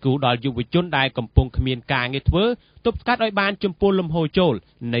គិតគូរដល់យុវជនដែលកំពុងគ្មានការងារធ្វើទប់ស្កាត់ឲ្យបានចំពោះលំហូរចូល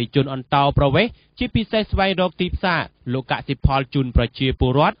នៃជនអន្តោប្រវេសន៍ជាពិសេសស្វែងរកទីផ្សារលោកកសិផលជូនប្រជាព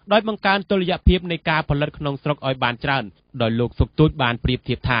លរដ្ឋដោយបង្កើនតុល្យភាពនៃការផលិតក្នុងស្រុកឲ្យបានច្រើនដោយលោកសុកទូចបានប្រៀប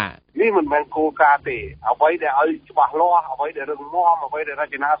ធៀបថានេះមិនមែនគោលការណ៍ទេអ្វីដែលឲ្យច្បាស់លាស់អ្វីដែលរឹងមាំអ្វីដែលរ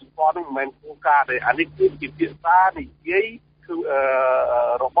ចនាសម្ព័ន្ធនោះមិនមែនគោលការណ៍ទេអានេះគឺជាភាសានិយាយគឺ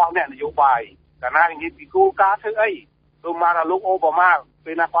របស់អ្នកនយោបាយកាលណានិយាយពីគោលការណ៍ធ្វើអីដូចមកដល់លោកអូបាម៉ា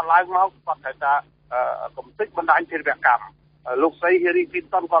ពេលណាគាត់ឡើងមកគាត់ថាកំទេចបណ្ដាញភេរវកម្មលោកស្រីហ៊ីរីគ្លីន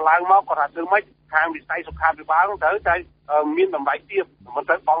តុនគាត់ឡើងមកគាត់ថាធ្វើម៉េច ខាងវិស័យសុខាភិបាលទៅតែមានតម្លៃទាបមិ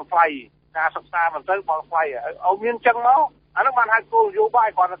នទៅបងថ្លៃការសិក្សាមិនទៅបងថ្លៃឲ្យមានចឹងមកអានោះបានហៅគោលនយោបា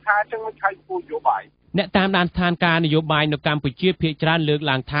យគាត់ថាចឹងមិនខៃគោលនយោបាយអ្នកតាមដានស្ថានភាពនយោបាយនៅកម្ពុជាភាគច្រើនលើក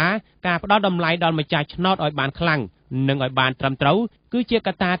ឡើងថាការផ្ដល់តម្លៃដល់ម្ចាស់ឆ្នោតឲ្យបានខ្លាំងនិងឲ្យបានត្រឹមត្រូវគឺជាក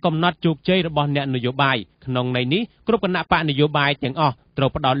ត្តាកំណត់ជោគជ័យរបស់អ្នកនយោបាយក្នុងន័យនេះគ្រប់គណៈបកនយោបាយទាំងអស់ត្រូវ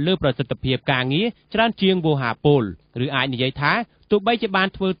ផ្ដល់លើប្រសិទ្ធភាពការងារច្រើនជាងវោហាពលឬអាចនិយាយថាទោះបីជាបា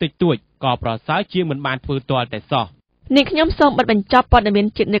នធ្វើតិចតួចក៏ប្រសើរជាងមិនបានធ្វើទាល់តែសោះនេះខ្ញុំសូមបិទបញ្ចប់ព័ត៌មាន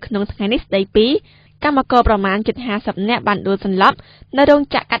ជាតិនៅក្នុងថ្ងៃនេះស្ដីពីកម្មករប្រមាណជិត50នាក់បានដួលសន្លប់នៅរោ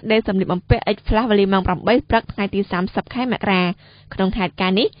ងចក្រកាត់ដេរសម្លៀកបំពាក់ X-Flash វេលាម៉ោង 8 ព្រឹកថ្ងៃទី30 ខែមករាក្នុ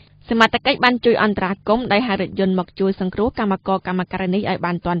ងហេតុការណ៍នេះសមត្ថកិច្ចបានជួយអន្តរាគមន៍ដោយហៅរថយន្តមកជួយសង្គ្រោះកម្មករកម្មការិនីឲ្យ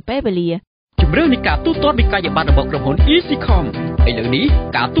បានទាន់ពេលវេលាជំរឿននៃការទូទាត់វិក័យប័ត្ររបស់ក្រុមហ៊ុន EasyCom ឥឡូវ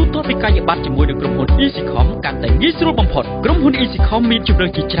នេះការទូទាត់វិក័យប័ត្រជាមួយនឹងក្រុមហ៊ុន EasyCom កាន់តែងាយស្រួលបំផុតក្រុមហ៊ុន EasyCom មានជម្រើ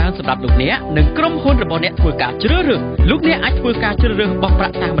សជាច្រើនសម្រាប់លោកអ្នកនិងក្រុមហ៊ុនរបស់អ្នកធ្វើការជ្រើសរើសលោកអ្នកអាចធ្វើការជ្រើសរើស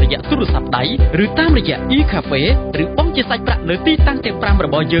បង់ប្រាក់តាមរយៈទូរស័ព្ទដៃឬតាមរយៈ e-cafe ឬបង់ជាសាច់ប្រាក់នៅទីតាំងទាំង5រប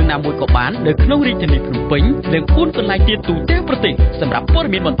ស់យើងណាមួយក៏បាននៅក្នុងរាជធានីភ្នំពេញនិង4កន្លែងទៀតទូទាំងប្រទេសសម្រាប់ព័ត៌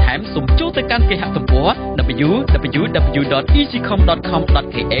មានបន្ថែមសូមចូលទៅកាន់គេហទំព័រ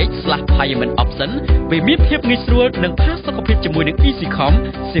www.easycom.com.kh/payment option វាមានភាពងាយស្រួលនិងផាសុកភាពជាមួយនឹង EasyCom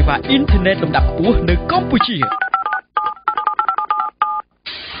សេវាអ៊ីនធឺណិតលំដាប់ខ្ពស់នៅ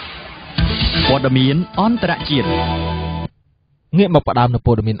កម្ពុជាព័ត៌មានអន្តរជាតិងាកមកផ្ដើ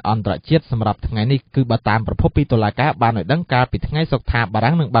មនៅព័ត៌មានអន្តរជាតិសម្រាប់ថ្ងៃនេះគឺបើតាមប្រភពពីតុលាការបានឲ្យដឹងកាលពីថ្ងៃសុក្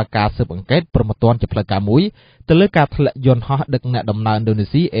រថាបារាំងនឹងបើកការស៊ើបអង្កេតប្រមត្តនជាផ្លូវការមួយទៅលើការធ្លាក់យន្តហោះដឹកអ្នកដំណើរឥណ្ឌូនេ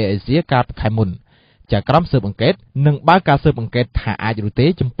ស៊ី Air Asia កាលពីខែមុនជាក្រុមស៊ើបអង្កេតនឹងបើកការស៊ើបអង្កេតថាអាចឬទេ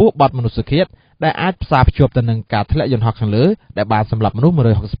ចំពោះបទមនុស្សឃាតដែលអាចផ្សារភ្ជាប់ទៅនឹងការធ្លាក់យន្តហោះខាងលើដែលបានសម្លាប់មនុស្ស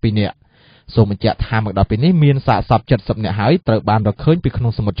162នាក់សូមបញ្ជាក់ថាមកដល់ពេលនេះមានសាកសព70នាក់ហើយត្រូវបានរកឃើញពីក្នុ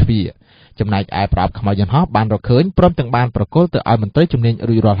ងសមុទ្រជ្វាចំណែកឯប្រអប់ខ្មៅយន្តហោះបានរកឃើញព្រមទាំងបានប្រគល់ទៅឲ្យមន្ត្រីជំនាញ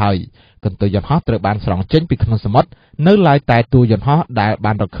រួចរាល់ហើយកន្ទុយយន្តហោះត្រូវបានស្រង់ចេញពីក្នុងសមុទ្រនៅឡើយតែតួយន្តហោះដែ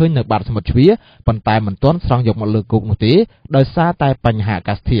លបានរកឃើញនៅបាតសមុទ្រជ្វាប៉ុន្តែមិនទាន់ស្រង់យកមកលើគោកនោះទេដោយសារតែបញ្ហាអា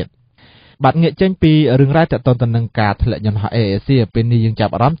កាសធាតុបាទងាកចេញពីរឿងរ៉ាវទាក់ទងទៅនឹងការធ្លាក់យន្តហោះ Air Asia ពេលនេះយើ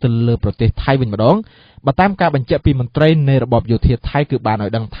ងចាប់អារម្មណ៍ទៅលើប្រទេសថៃវិញម្ដងបើតាមការបញ្ជាក់ពីមន្ត្រីនៃរបបយោធាថៃគឺបានឲ្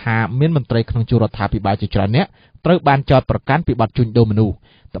យដឹងថាមានមន្ត្រីក្នុងជួររដ្ឋាភិបាលជាច្រើនអ្នកត្រូវបានចោទប្រកាន់ពីបទជួញដូរមនុស្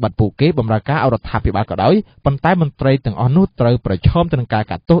សត្បិតពួកគេបម្រើការឲ្យរដ្ឋាភិបាលក៏ដោយប៉ុន្តែមន្ត្រីទាំងអស់នោះត្រូវប្រឈមទៅនឹងកា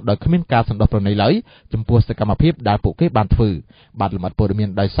រកាត់ទោសដោយគ្មានការសន្តោសប្រណីឡើយចំពោះសកម្មភាពដែលពួកគេបានធ្វើបាទលំអិ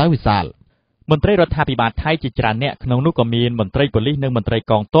តព័ត៌មានដោយសារវិសាលមន្ត្រីរដ្ឋាភិបាលថៃជាច្រើនអ្នកក្នុងនោះក៏មានមន្ត្រីប៉ូលីសនិង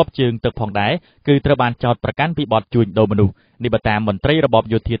មន្ត្រីកងទ័ពជើងទឹកផងដែរគឺត្រូវបានចោទប្រកាន់ពីបទជួញដូរមនុស្សនេះបើតាមមន្ត្រីរប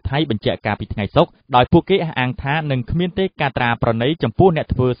បយោធាថៃបញ្ជាក់ការពីថ្ងៃសុក្រដោយពួកគេអះអាងថានឹងគ្មានទេការត្រាប្រណីចំពោះអ្នក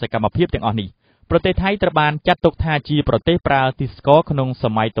ធ្វើសកម្មភាពទាំងអស់នេះប្រទេសថៃត្រូវបានចាត់ទុកថាជាប្រទេសប្រើទីស្ករក្នុង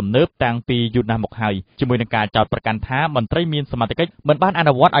សម័យទំនើបតាំងពីយូរណាស់មកហើយជាមួយនឹងការចោទប្រកាន់ថាមន្ត្រីមានសមត្ថកិច្ចមិនបាន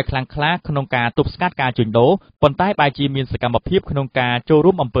អនុវត្តឲ្យខ្លាំងក្លាក្នុងការទប់ស្កាត់ការជួញដូរប៉ុន្តែបែរជាមានសកម្មភាពក្នុងការចូល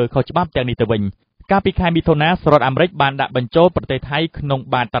រួមអំពើខុសច្បាប់ទាំងនេះទៅវិញកាលពីខែមិថុនាសហរដ្ឋអាមេរិកបានដាក់បញ្ចូលប្រទេសថៃក្នុង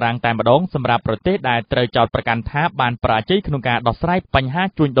បាតតារាងតែម្ដងសម្រាប់ប្រទេសដែលត្រូវចោទប្រកាន់ថាបានបរាជ័យក្នុងការដោះស្រាយ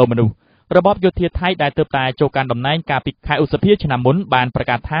បញ្ហាជួញដូរមនុស្សរបបយោធាថៃដែលទើបតែចូលកាន់តំណែងកាលពីខែឧសភាឆ្នាំមុនបានប្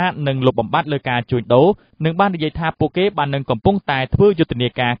រកាសថានឹងលុបបំបាត់លើការជួញដូរនិងបាននិយាយថាពួកគេបាននឹងកំពុងតែធ្វើយុទ្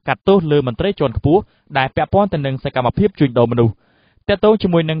ធនាការកាត់ទោសលើមន្ត្រីជាន់ខ្ពស់ដែលពាក់ព័ន្ធទៅនឹងសកម្មភាពជួញដូរមនុស្សទាក់ទងជា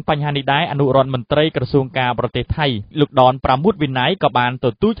មួយនឹងបញ្ហានេះដែរអនុរដ្ឋមន្ត្រីក្រសួងការបរទេសថៃលោកដនប្រាមុតវិន័យក៏បានទ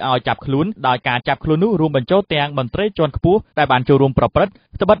ទូចឲ្យចាប់ខ្លួនដោយការចាប់ខ្លួននោះរួមបញ្ចូលទាំងមន្ត្រីជាន់ខ្ពស់ដែលបានចូលរួមប្រព្រឹត្ត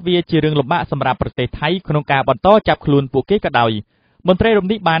ត្បិតវាជារឿងលំបាកសម្រាប់ប្រទេសថៃក្នុងការបន្តចាប់ខ្លួនពួកគេក៏ដោយមន្ត្រីរំ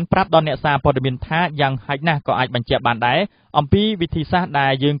នេះបានប្រាប់ដល់អ្នកសារព័ត៌មានថាយ៉ាងហោចណាស់ក៏អាចបញ្ជាក់បានដែរអំពីវិធីសាស្ត្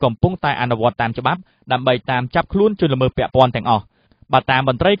រដែលយើងកំពុងតែអនុវត្តតាមច្បាប់ដើម្បីតាមចាប់ខ្លួនជនល្មើសពាក់ព័ន្ធទាំងអស់បើតាម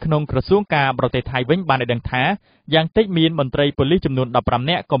មន្ត្រីក្នុងក្រសួងការបរទេសថៃវិញបានឲ្យដឹងថាយ៉ាងតិចមានមន្ត្រីប៉ូលីសចំនួន15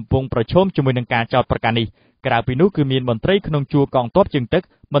នាក់កំពុងប្រឈមជាមួយនឹងការចោទប្រកាន់នេះក្រៅពីនោះគឺមានមន្ត្រីក្នុងជួរកងទ័ពជើងទឹក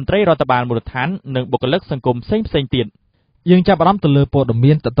មន្ត្រីរដ្ឋបាលមូលដ្ឋាននិងបុគ្គលិកសង្គមផ្សេងទៀតយើងចាប់អារម្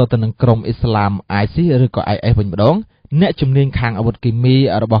មណ៍ទៅលើព័ត៌មានទៅនឹងក្រុមអ៊ីស្លាម ISIS ឬក៏ IS វិញម្ដងអ្នកជំនាញខាងអាវុធគីមី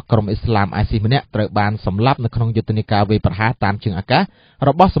របស់ក្រុមអ៊ីស្លាម ISIS ម្នាក់ត្រូវបានសម្លាប់នៅក្នុងយុទ្ធនាការវាយប្រហារតាមជើងអាកាស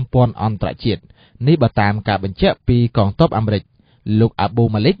របស់សម្ព័ន្ធអន្តរជាតិនេះបើតាមការបញ្ជាក់ពីកងទ័ពអាមេរិកលោកអា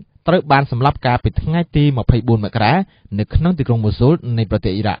ប៊ូម៉ាលីកត្រូវបានសម្លាប់កាលពីថ្ងៃទី24មករានៅក្នុងទីក្រុងម៉ូស៊ូលនៃប្រទេ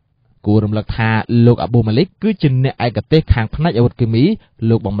សអ៊ីរ៉ាក់គួររំលឹកថាលោកអាប៊ូម៉ាលីកគឺជាអ្នកឯកទេសខាងផ្នែកអាវុ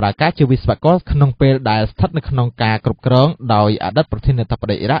ធគីមីលោកបម្រើការជាវិស្វករក្នុងពេលដែលស្ថិតនៅក្នុងការគ្រប់គ្រងដោយអតីតប្រធានាធិ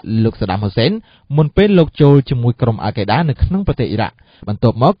បតីអ៊ីរ៉ាក់លោកសាដាមហ៊ូសេនមុនពេលលោកចូលជាមួយក្រុមអាល់កេដានៅក្នុងប្រទេសអ៊ីរ៉ាក់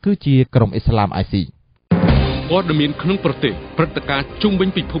បន្ទាប់មកគឺជាក្រុមអ៊ីស្លាម ISIS ព័ត៌មានក្នុងប្រទេសព្រឹត្តិការណ៍ជុំវិ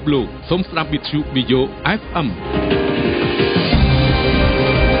ញពិភពលោកសូមស្ដាប់វិទ្យុ Vayo FM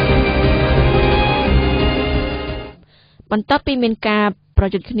បន្ទាប់ពីមានការប្រ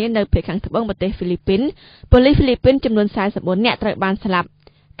យុទ្ធគ្នានៅភាគខាងត្បូងប្រទេសហ្វីលីពីនប៉ូលីសហ្វីលីពីនចំនួន44នាក់ត្រូវបានស្លាប់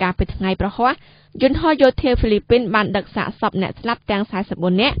កាលពីថ្ងៃប្រហ័សយន្តហោះយោធាហ្វីលីពីនបានដឹកសាកសពអ្នកស្លាប់ទាំង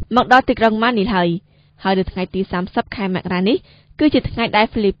44នាក់មកដល់ទីក្រុងម៉ានីលហើយនៅថ្ងៃទី30ខែមករានេះគឺជាថ្ងៃដែល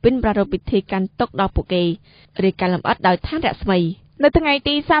ហ្វីលីពីនប្រារព្ធពិធីកាន់ទុក្ខដល់ពួកគេរាយការណ៍លម្អិតដោយឋានរស្មីនៅថ្ងៃ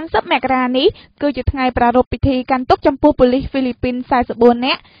ទី30មករានេះគឺជាថ្ងៃប្រារព្ធពិធីកាន់ទុក្ខចំពោះប៉ូលីសហ្វីលីពីន44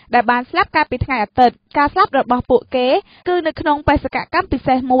នាក់ដែលបានស្លាប់កាលពីថ្ងៃអាទិត្យការស្លាប់របស់ពួកគេគឺនៅក្នុងបេសកកម្មពិ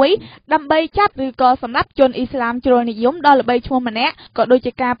សេសមួយដើម្បីចាប់ឬក៏សម្លាប់ជនអ៊ីស្លាមជ្រុលនិយមដ៏ល្បីឈ្មោះម្នាក់ក៏ដូច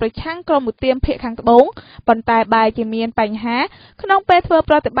ជាការប្រឆាំងក្រុមឧទាមភាគខាងត្បូងប៉ុន្តែបែរជាមានបញ្ហាក្នុងពេលធ្វើ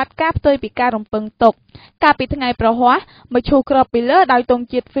ប្រតិបត្តិការផ្ទុយពីការរំពឹងទុកកាលពីថ្ងៃប្រហ័សមឈូសគ្រាប់ពីលើដោយទង់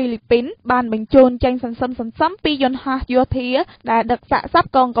ជាតិហ្វីលីពីនបានបញ្ជូនចេញសន្សំពីយន្តហោះយោធាដែលដឹកសាកសព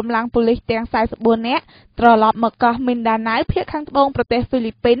កងកម្លាំងប៉ូលីសទាំង44នាក់ត្រឡប់មកកោះមីនដាណាវភាគខាងត្បូងប្រទេសហ្វី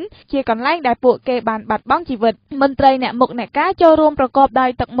លីពីនជាកន្លែងដែលពួកគេបានបាត់បង់ជីវិតមន្ត្រីអ្នកមុខអ្នកការចូលរួមប្រកបដោយ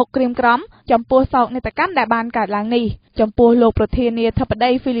ទឹកមុខក្រៀមក្រំចំពោះសោកនាដកម្មដែលបានកើតឡើងនេះចំពោះលោកប្រធានាធិបតី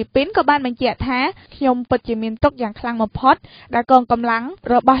ហ្វីលីពីនក៏បានបញ្ជាក់ថាខ្ញុំពិតជាមានទុក្ខយ៉ាងខ្លាំងបំផុតដែលកងកម្លាំង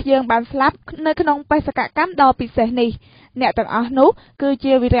របស់យើងបានស្លាប់នៅក្នុងបេសកកម្មដ៏ពិសេសនេះអ្នកទាំងអស់នោះគឺ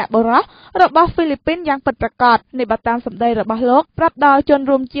ជាវីរៈបុរសរបស់ហ្វីលីពីនយ៉ាងពិតប្រាកដនេះបើតាមសម្ដីរបស់លោកប្រាប់ដល់ជន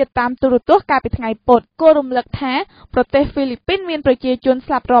រួមជាតិតាមទូរទស្សន៍កាលពីថ្ងៃពុធគួររំលឹកថាប្រទេសហ្វីលីពីនមានប្រជាជន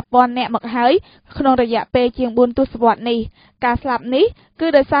ស្លាប់រាប់ពាន់នាក់មកហើយក្នុងរយៈពេលជាង4ទសវត្សរ៍នេះការស្លាប់នេះគឺ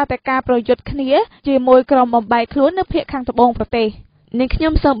ដោយសារតែការប្រយុទ្ធគ្នាជាមួយក្រុមបំបែកខ្លួននៅភាគខាងត្បូងប្រទេសនេះខ្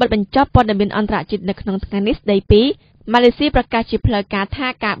ញុំសូមបិទបញ្ចប់ព័ត៌មានអន្តរជាតិនៅក្នុងថ្ងៃនេះស្ដីពីម៉ាឡេស៊ីប្រកាសជាផ្លូវការថា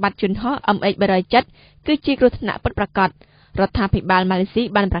ការបាត់យន្តហោះ MH370 គឺជាគ្រោះថ្នាក់ពិតប្រាកដរដ្ឋាភិបាលម៉ាឡេស៊ី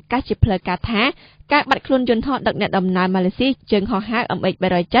បានប្រកាសជាផ្លូវការថាការបាត់ខ្លួនយន្តហោះដឹកអ្នកដំណើរម៉ាឡេស៊ីជើងហោះហើរ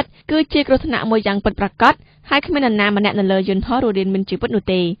MH370 គឺជាគ្រោះថ្នាក់មួយយ៉ាងពិតប្រាកដហើយគ្មាននរណាម្នាក់នៅលើយន្តហោះរស់រានមានជីវិតនោះ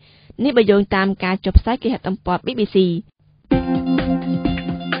ទេនេះបើយោងតាមការចុះផ្សាយគេហទំព័រ BBC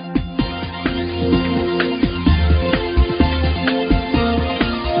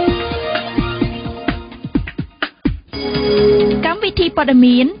កម្មវិធីព័ត៌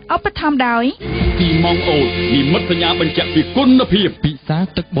មានឧបត្ថម្ភដោយពីម៉ងអូតនិមិត្តសញ្ញាបញ្ជាក់ពីគុណភាពពិសា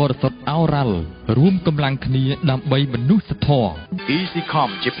ទឹកបរិសុទ្ធអូរ៉ាល់រួមកម្លាំងគ្នាដើម្បីមនុស្សធម៌ EasyCom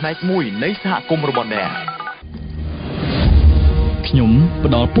ជាផ្នែកមួយនៃសហគមន៍របស់អ្នកខ្ញុំ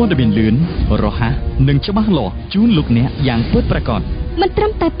ផ្ដល់ព័ត៌មានលឿនរហ័សនិងច្បាស់លាស់ជូនលោកអ្នកយ៉ាងពិតប្រាកដមិនត្រឹ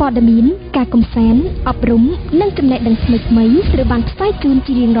មតែព័ត៌មានការកំសាន្តអប់រំនិងចំណេះដឹងថ្មីៗត្រូវបានផ្សាយជូន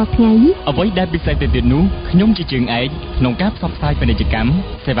ជារៀងរាល់ថ្ងៃអ្វីដែលពិសេសទៅទៀតនោះខ្ញុំជាជើងឯកក្នុងការផ្សព្វផ្សាយពាណិជ្ជកម្ម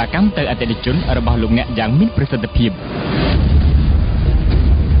សេវាកម្មទៅអតិថិជនរបស់លោកអ្នកយ៉ាងមានប្រសិទ្ធភាព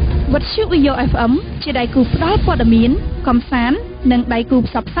វិទ្យុ Vayo FM ជាដៃគូផ្ដល់ព័ត៌មានកំសាន្តនិងដៃគូ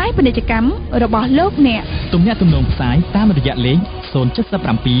ផ្សព្វផ្សាយពាណិជ្ជកម្មរបស់លោកអ្នកទំនាក់ទំនងផ្សាយតាមរយៈលេខ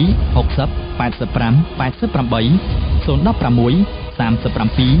077 60 85 88 016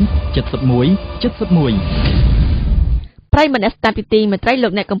 37 71 71ប្រិយមិត្តអ្នកស្ដាប់ទីមេត្រីលោ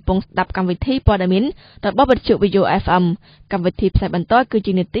កអ្នកកំពុងស្ដាប់កម្មវិធីព័ត៌មានរបស់វិទ្យុ Vayo FM កម្មវិធីផ្សាយបន្តគឺ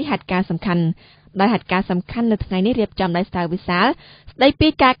ជានីតិហេតុការណ៍សំខាន់ដោយហេតុការណ៍សំខាន់នៅថ្ងៃនេះរៀបចំដោយសាវវិសាលស្ដីពី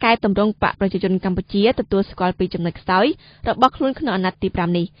ការកែតម្រង់បកប្រជាជនកម្ពុជាទទួលស្គាល់ពីចំណុចខ្សោយរបស់ខ្លួនក្នុងអាណត្តិទី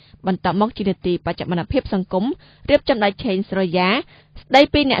5នេះបន្តមកជានីតិបច្ចុប្បន្នភាពសង្គមរៀបចំដោយឆេងស្រយាស្ដី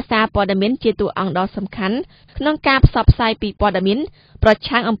ពីអ្នកសារព័ត៌មានជាតួអង្គដ៏សំខាន់ក្នុងការផ្សព្វផ្សាយពីព័ត៌មានប្រ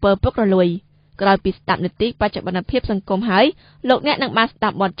ឆាំងអំពើពុករលួយក្រោយពីស្ដាប់នីតិបច្ចុប្បន្នភាពសង្គមហើយលោកអ្នកនឹងបានស្ដា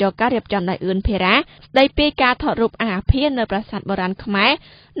ប់បទចការរៀបចំដោយអឿនភេរ៉ាស្ដីពីការថតរូបអាភារនៅប្រាសាទបុរាណខ្មែរ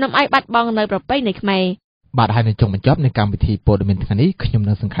នាំឲ្យបាត់បង់នៅប្រពៃណីខ្មែរបាទហើយនៅចុងបញ្ចប់នៃកម្មវិធីព័ត៌មានថ្ងៃនេះខ្ញុំ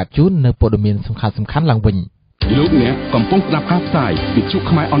នឹងសង្ខេបជូននៅព័ត៌មានសំខាន់ៗឡើងវិញលោកអ្នកកំពុងស្ដាប់ការផ្សាយវិទ្យុ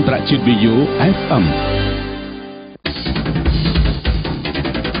ខ្មែរអន្តរជាតិ Vayo FM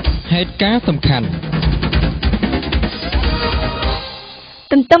ហេតុការណ៍សំខាន់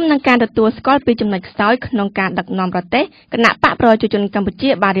ទន្ទឹមនឹងការទទួលស្គាល់ពីចំណុចខ្សោយក្នុងការដឹកនាំប្រទេសគណៈបកប្រជាជនកម្ពុជា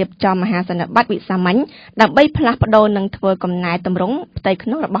បានរៀបចំមហាសន្និបាតវិសាមញ្ញដើម្បីផ្លាស់ប្ដូរនិងធ្វើកំណែតម្រង់ផ្ទៃក្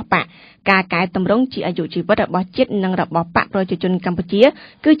នុងរបស់បកការកែតម្រង់ជាអាយុជីវិតរបស់ជាតិនិងរបស់បកប្រជាជនកម្ពុជា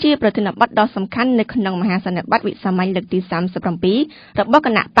គឺជាប្រធានបទដ៏សំខាន់នៅក្នុងមហាសន្និបាតវិសាមញ្ញលើកទី37របស់គ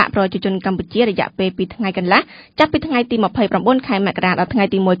ណៈបកប្រជាជនកម្ពុជារយៈពេល2ថ្ងៃកន្លះចាប់ពីថ្ងៃទី29ខែមករាដល់ថ្ងៃ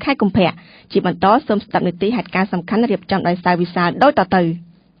ទី1ខែកុម្ភៈជាបន្តសូមស្ដាប់នីតិហេតុការណ៍សំខាន់រៀបចំដោយសាវវិសាលដូចតទៅ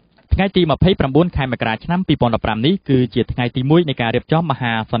ថ្ងៃទី29ខែមករាឆ្នាំ2015នេះគឺជាថ្ងៃទី1នៃការរៀបចំម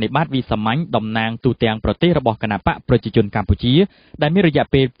ហាសន្និបាតវិសាមញ្ញតំណាងទូទាំងប្រទេសរបស់គណបកប្រជាជនកម្ពុជាដែលមានរយៈ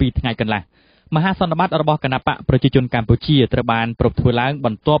ពេល2ថ្ងៃកន្លះមហាសន្និបាតរបស់គណបកប្រជាជនកម្ពុជាត្រូវបានប្រពៃធ្វើឡើងប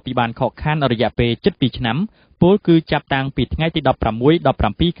ន្ទាប់ពីបានខកខានរយៈពេល7 ឆ្នាំពលគឺចាប់តាំងពីថ្ងៃទី16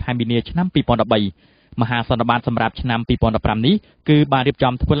 17ខែមីនាឆ្នាំ2013 មហាសន្និបាតសម្រាប់ឆ្នាំ2015នេះគឺបានរៀប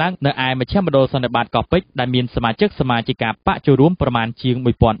ចំធ្វើឡើងនៅឯមជ្ឈមណ្ឌលសន្និបាតកោះពេជ្រដែលមានសមាជិកាបកចូលរួមប្រមាណជាង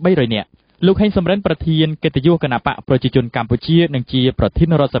1300នាក់លោកហេងសំរិនប្រធានកិត្តិយសគណៈបកប្រជាជនកម្ពុជានិងជាប្រធា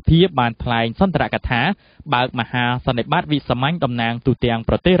នរដ្ឋសភាបានថ្លែងសន្ទរកថាបើកមហាសន្និបាតវិសាមញ្ញតំណាងទូទាំង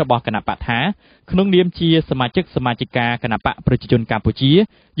ប្រទេសរបស់គណៈបកថាក្នុងនាមជាសមាជិកាគណៈបកប្រជាជនកម្ពុជា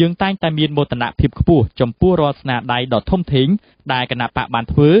យើងតែងតែមានមោទនភាពខ្ពស់ចំពោះរាល់ស្នាដៃដ៏ធំធេងដែលគណៈបកបាន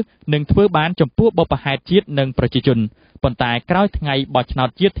ធ្វើនិងធ្វើបានចំពោះបុព្វហេតុជាតិនិងប្រជាជនប៉ុន្តែក្រោយថ្ងៃបោះឆ្នោត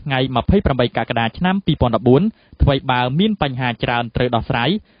ជាតិថ្ងៃ28កក្កដាឆ្នាំ2014ថ្មីបើមានបញ្ហាច្រើនត្រូវដោះស្រា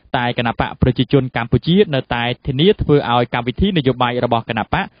យតែគណៈបកប្រជាជនកម្ពុជានៅតែធានាធ្វើឲ្យកម្មវិធីនយោបាយរបស់គណៈ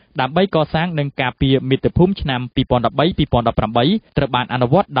បកដើម្បីកសាងនិងការពារមាតុភូមិឆ្នាំ2013-2018ត្រូវបានអនុ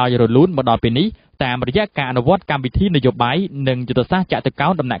វត្តដោយរលូនមកដល់ពេលនេះតាមរយៈការអនុវត្តកម្មវិធីនយោបាយនិងយុទ្ធសាស្ត្រចតុកោ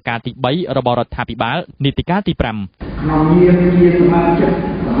ណដំណាក់កាលទី3របស់រដ្ឋាភិបាលនីតិកាលទី5ក្នុងនាមជាសមាជិក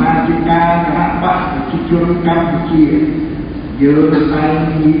គណៈបកប្រជាជនកម្ពុជាយើងតែ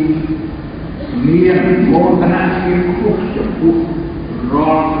មានមោទនភាពខ្ពស់ចំពោះរា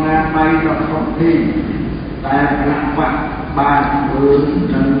ល់ស្នាដៃដ៏ធំធេងតែគណៈបកបានធ្វើ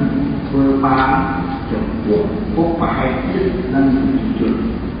និងធ្វើបានចំពោះបុព្វហេតុជាតិនិងប្រជាជន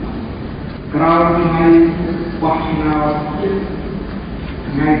ក្រោយថ្ងៃបោះឆ្នោត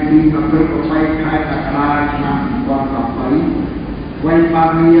ថ្ងៃទី28ខែកក្កដាឆ្នាំ2013វិញបា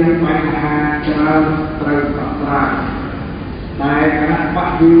នមានបញ្ហាច្រើនត្រូវដោះស្រាយតែគណៈបក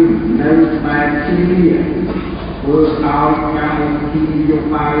យើងនៅតែជំនឿធ្វើឲ្យការវិធីនយោ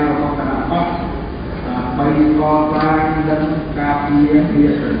បាយរបស់គណៈបកដើម្បីកសាងនិងការពារមា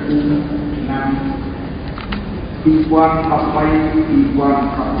តុភូមិឆ្នាំ2013-2018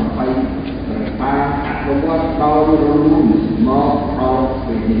ត្រូវបានអនុវត្តដោយរលូនមកដល់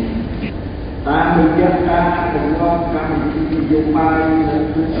ពេលនេះតាមរយៈការអនុវត្តកម្មវិធីនយោបាយនៅ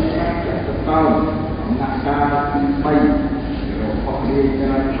ក្នុងការចាត់តោដំណាក់កាលទី3របស់រាជ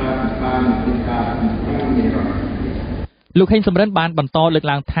រដ្ឋាភិបាលនៃការនៃរដ្ឋលោកហេងសំរិនបានបន្តលើក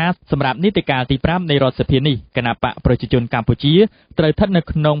ឡើងថាសម្រាប់នីតិកាលទី5នៃរដ្ឋសភានេះគណៈបកប្រជាជនកម្ពុជាត្រូវស្ថិតនៅ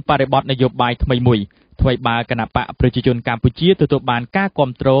ក្នុងបរិបទនយោបាយថ្មីមួយថ្មីបើគណៈបកប្រជាជនកម្ពុជាទទួលបានការគ្រ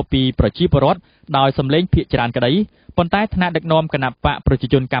ប់គ្រងពីប្រជាពលរដ្ឋដោយសម្លេងភាគច្រើនក្តីប៉ុន្តែថ្នាក់ដឹកនាំគណៈបកប្រជា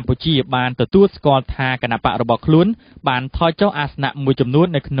ជនកម្ពុជាបានទទួលស្គាល់ថាគណៈបករបស់ខ្លួនបានថយចុះអាសនៈមួយចំនួន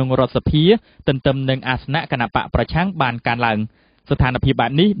នៅក្នុងរដ្ឋសភាទន្ទឹមនឹងអាសនៈគណៈបកប្រឆាំងបានកើនឡើងស្ថានភាពបែ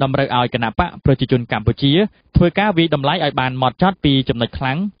បនេះតម្រូវឲ្យគណៈបកប្រជាជនកម្ពុជាធ្វើការវិយតម្លៃឲ្យបានហ្មត់ចត់ពីចំណុចខ្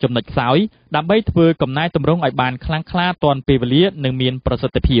លាំងចំណុចខ្សោយដើម្បីធ្វើកំណែទម្រង់ឲ្យបានខ្លាំងក្លាទាន់ពេលវេលានិងមានប្រសិ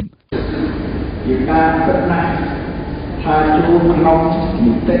ទ្ធភាពជាការពិតណាស់ថាជួនក្នុង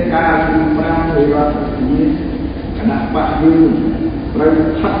នីតិកាលទី5នៃរដ្ឋសភាគណៈបកយើងត្រូវ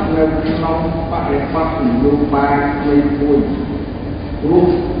ស្ថិតនៅក្នុងបរិបទនយោបាយមួយព្រោះ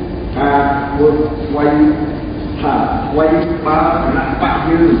ការធ្វើໄວថាໄວបើគណៈបក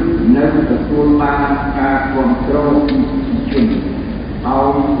យើងនៅទទួលបានការគ្រប់គ្រងពីប្រជាជនឲ្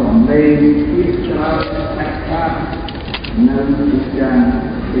យសំឡេងពីច្រើនតែការនៅទីយ៉ាង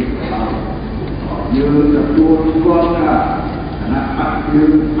ទីខ្លាំងយើងទទួលស្គាល់ថាគណៈបកយើ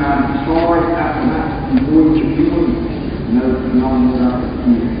ងបានជួយអាសនៈមួយចំនួននៅក្នុងរដ្ឋា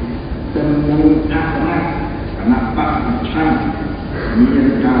ភិបាលទាំងនឹងអាសនៈគណៈបកប្រឆាំងមាន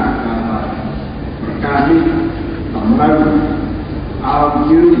ការកើនឡើងប្រការនេះតម្រូវឲ្យ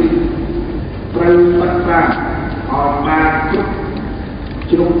យើងត្រូវសិក្សាឲ្យបានគ្រប់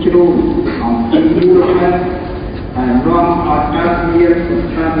ជ្រុងជ្រោយអំពីមូលហេតុដែលនាំឲ្យកើតមានស្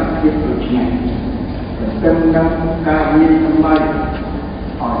ថានភាពដូចនេះទាំងនឹងការមានសម្លេង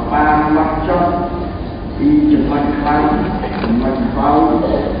ឲ្យបានមកចុះពីចំណុចខ្លាំងចំណុចបោ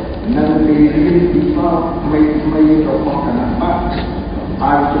និងពីរៀនពីផលថ្មីរបស់គណៈបក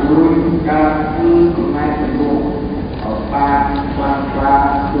ហើយជំរុញការធ្វើកំណែទម្រង់ឲ្យបានខ្លាំងក្លា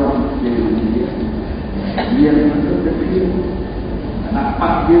ជាប់ជាមានប្រសិទ្ធភាពគណៈប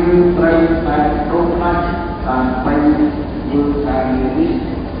កយើងត្រូវតែរកណាស់ដើម្បីធ្វើការងារនេះ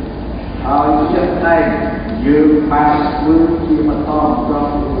ហើយចិត្តតែយើងបានធ្វើជាបន្តដល់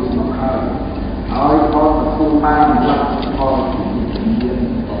មកហើយក៏ទទួលបានលទ្ធផលជំនាញ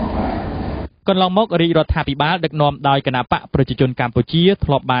ต่อไปកន្លងមករាជរដ្ឋាភិបាលដឹកនាំដោយគណៈបកប្រជាជនកម្ពុជា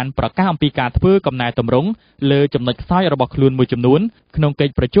ធ្លាប់បានប្រកាសអំពីការធ្វើកំណែទម្រង់លើចំណុចខ្សោយរបស់ខ្លួនមួយចំនួនក្នុងកិច្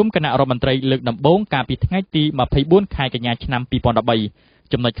ចប្រជុំគណៈរដ្ឋមន្ត្រីលើកដំបូងកាលពីថ្ងៃទី24ខែកញ្ញាឆ្នាំ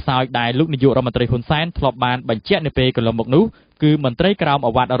2013ចំណុចខ្សោយដែលលោកនាយករដ្ឋមន្ត្រីហ៊ុនសែនធ្លាប់បានបញ្ជាក់នៅពេលកន្លងមកនោះគឺមន្ត្រីក្រម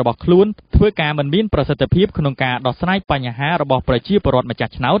អាវ៉ាត់របស់ខ្លួនធ្វើការមិនមានប្រសិទ្ធភាពក្នុងការដោះស្រាយបញ្ហារបស់ប្រជាពលរដ្ឋម្ចា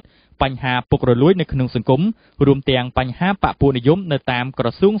ស់ឆ្នោតបញ្ហាពុករលួយនៅក្នុងសង្គមរួមទាំងបញ្ហាបពុនិយមនៅតាមក្រ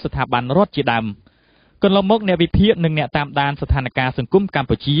សួងស្ថាប័នរដ្ឋជាដើម កន្លងមកអ្នកវិភាគនិងអ្នកតាមដានស្ថានភាពសង្គមកម្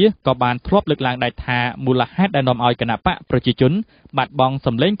ពុជាក៏បានធ្លាប់លើកឡើងដែរថាមូលហេតុដែលនាំឲ្យគណបកប្រជាជនបាត់បង់ស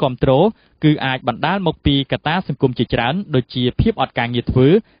ម្លេងគាំទ្រគឺអាចបណ្ដាលមកពីកត្តាសង្គមជាច្រើនដូចជាភាពអត់ការងារធ្វើ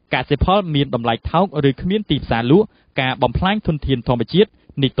កសិផលមានតម្លៃថោកឬគ្មានទីផ្សារលក់ការបំផ្លាញធនធានធម្មជាតិ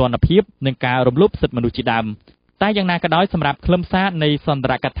នីតិរដ្ឋភាពនិងការរំលោភសិទ្ធិមនុស្សជាដើមតែយ៉ាងណាក៏ដោយសម្រាប់ខ្លឹមសារនៃសន្ទ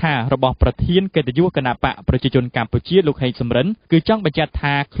រកថារបស់ប្រធានកិត្តិយសគណបកប្រជាជនកម្ពុជាលោកហេងសំរិនគឺចង់បញ្ជាក់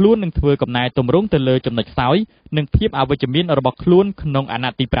ថាខ្លួននឹងធ្វើកំណែទម្រង់ទៅលើចំណុចខ្សោយនិងភាពអវិជ្ជមានរបស់ខ្លួនក្នុងអាណ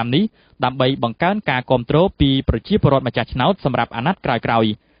ត្តិទី5នេះដើម្បីបង្កើនការគាំទ្រពីប្រជាពលរដ្ឋម្ចាស់ឆ្នោតសម្រាប់អាណត្តិក្រោយ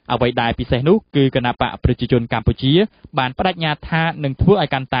ៗអ្វីដែលពិសេសនោះគឺគណបកប្រជាជនកម្ពុជាបានបដិញ្ញាថានឹងធ្វើឲ្យ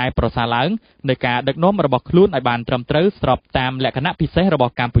កាន់តែប្រសើរឡើងในការដឹកនាំរបស់ខ្លួនឲ្យបានត្រឹមត្រូវស្របតាមលក្ខណៈពិសេសរប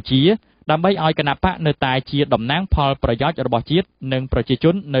ស់កម្ពុជាដើម្បីឲ្យគណបកនៅតែជាតំណាងផលប្រយោជន៍របស់ជាតិនិងប្រជាជ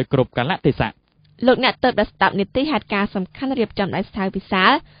ននៅគ្រប់កាលៈទេសៈលោកអ្នកទើបតែស្ដាប់នីតិហេតុការណ៍សំខាន់រៀបចំដោយស្ថៅវិសា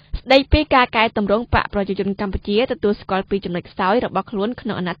លស្ដីពីការកែតម្រង់បកប្រជាជនកម្ពុជាទទួលស្គាល់ពីចំណុចខ្សោយរបស់ខ្លួនក្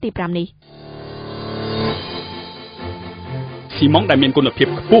នុងអាណត្តិទី5នេះស៊ីម៉ុងដែលមានគុណភាព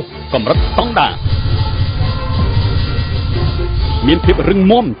ខ្ពស់កម្រិតស្តង់ដារមានភាពរឹង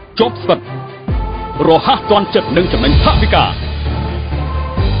មាំជាប់ស្វិតរហ័សទាន់ចិត្តនិងចំណេញថវិកា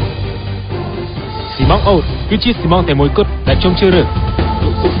ស៊ីម៉ុងអូតគឺជាស៊ីម៉ុងតែមួយគត់ដែលចង់ជឿរើស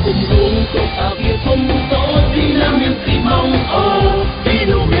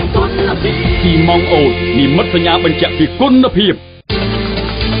ស៊ីម៉ុងអូតនិមិត្តសញ្ញាបញ្ជាក់ពីគុណភាព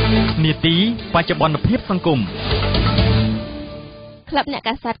នីតិបច្ចុប្បន្នភាពសង្គមក្លឹបអ្នក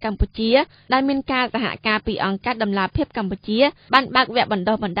កាសែតកម្ពុជាដែលមានការសហការពីអង្គការដំឡាភិបកម្ពុជាបានបើកវគ្គបណ្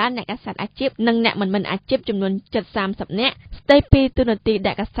ដុះបណ្ដាលអ្នកកាសែតអាជីពនិងអ្នកមិនអាជីពចំនួន730នាក់ស្ដីពីទូនាទីអ្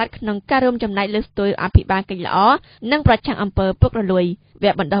នកកាសែតក្នុងការរួមចំណែកលើកស្ទួយអភិបាលកិច្ចល្អនិងប្រឆាំងអំពើពុករលួយវ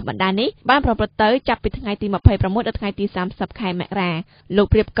គ្គបណ្ដុះបណ្ដាលនេះបានប្រព្រឹត្តទៅចាប់ពីថ្ងៃទី26ដល់ថ្ងៃទី30ខែមករាលោក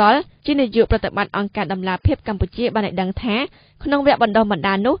ព្រាបកលជានាយកប្រតិបត្តិអង្គការដំឡាភិបកម្ពុជាបានឲ្យដឹងថាក្នុងវគ្គបណ្ដុះបណ្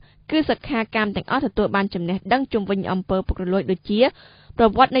ដាលនោះគឺសិក្ខាកាមទាំងអស់ទទួលបានចំណេះដឹងជុំវិញអំពើពុករលួយដូចជាប្រ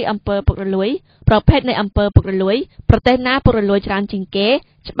វត្តិនៃអំពើពុករលួយប្រភេទនៃអំពើពុករលួយប្រទេសណាពុករលួយច្រើនជាងគេ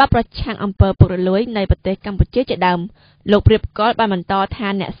ច្បាប់ប្រឆាំងអំពើពុករលួយในប្រទេសកម្ពុជាជាដើមលោកព្រាបកលបានបន្តថា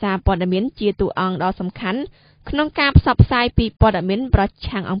អ្នកសារព័ត៌មានជាតួអង្គដ៏សំខាន់ក្នុងការផ្សព្វផ្សាយពីព័ត៌មានប្រ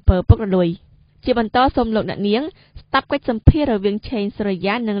ឆាំងអំពើពុករលួយជាបន្តសូមលោកអ្នកនាងស្ដាប់កិច្ចសម្ភាសន៍រវាងឆេងសុរិ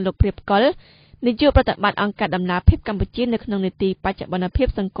យានិងលោកព្រាបកលនាយកប្រតិបត្តិអង្គការដំឡាភិបកម្ពុជានៅក្នុងនីតិបច្ចុប្បន្នភាព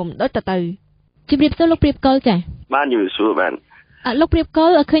សង្គមដូចតទៅជម្រាបសួរលោកព្រាបកលចា៎បានជំរាបសួរបានលោកព្រាបកល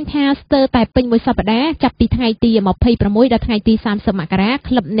ឃើញថាស្ទើរតែពេញមួយសប្តាហ៍ចាប់ពីថ្ងៃទី26ដល់ថ្ងៃទី30មករា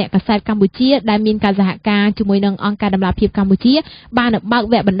ក្លឹបអ្នកកាសែតកម្ពុជាដែលមានការសហការជាមួយនឹងអង្គការដំឡាភិបកម្ពុជាបានបើក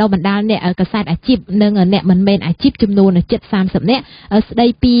វគ្គបណ្ដុះបណ្ដាលអ្នកកាសែតអាជីពនិងអ្នកមិនមែនអាជីពចំនួន730នាក់ស្ដី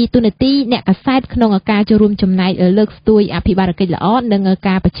ពីទូនាទីអ្នកកាសែតក្នុងការចូលរួមចំណែកលើកស្ទួយអភិបាលកិច្ចល្អនិង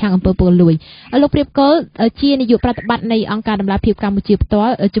ការប្រឆាំងអំពើពុករលួយលោកព្រាបកលជានាយកប្រតិបត្តិនៃអង្គការដំឡាភិបកម្ពុជាផ្ទា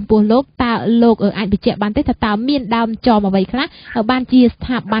ល់ចំពោះលោកតើលោកអាចបញ្ជាក់បានទេថាតើមានដើមចមអ្វីខ្លះបានជាស្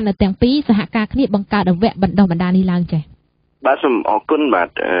ថាប័នទាំងពីរសហការគ្នាបង្កើតវគ្គបណ្ដុះបណ្ដាលនេះឡើងចា៎បាទសូមអរគុណបាទ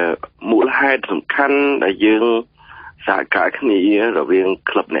មូលហេតុសំខាន់ដែលយើងសហការគ្នារវាង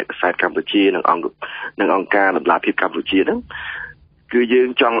ក្លឹបអ្នកកាសែតកម្ពុជានិងអង្គការដំឡាភិបកម្ពុជាហ្នឹងគឺយើង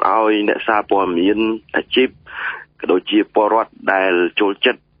ចង់ឲ្យអ្នកសារព័ត៌មានអាជីពក៏ដូចជាពលរដ្ឋដែលចូល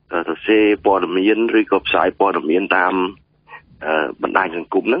ចិត្តសរសេរព័ត៌មានឬក៏ផ្សាយព័ត៌មានតាមបណ្ដាញស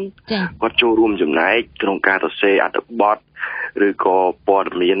ង្គមហ្នឹងគាត់ចូលរួមចំណែកក្នុងការសរសេរអត្ថបទឬក៏ព័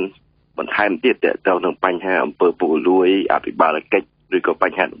ត៌មានបន្ថែមទៀតទៅនឹងបញ្ហាអំពើពុករលួយអភិបាលកិច្ចឬក៏ប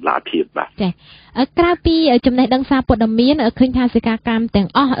ញ្ហាដំណាភាពបាទចា៎ក្រៅពីចំណេះដឹងសារព័ត៌មានឃើញថាសេកាកម្មទាំង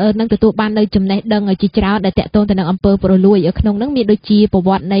អស់នឹងទទួលបាននៅចំណេះដឹងជាច្រើនដែលតាក់ទងទៅនឹងអំពើពុករលួយក្នុងនោះមានដូចជាប្រវ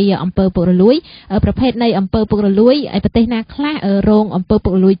ត្តិនៃអំពើពុករលួយប្រភេទនៃអំពើពុករលួយឯប្រទេសណាខ្លះរងអំពើពុ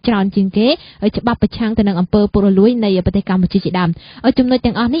ករលួយច្រើនជាងគេច្បាប់ប្រឆាំងទៅនឹងអំពើពុករលួយនៃប្រទេសកម្ពុជាជាដើមចំណុច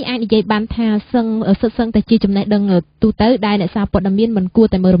ទាំងអស់នេះអាចនិយាយបានថាសឹងតែជាចំណេះដឹងទូទៅដែលអ្នកសារព័ត៌មានមិនគួរ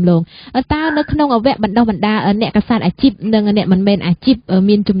តែមើលរំលងតើនៅក្នុងវគ្គបណ្ដុះបណ្ដាលអ្នកកាសែតអាជីពនិងអ្នកមិនមែនអាជីព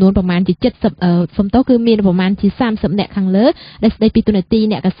មានចំនួនប្រមាណជា70សំទោសគឺមានប្រមាណជា30នាក់ខាងលើដែលស្ដីពីទូនាទី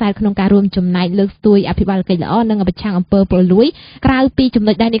អ្នកកាសែតក្នុងការរួមចំណែកលើកស្ទួយអភិបាលកិច្ចល្អនិងប្រឆាំងអំពើពុករលួយក្រៅពីចំ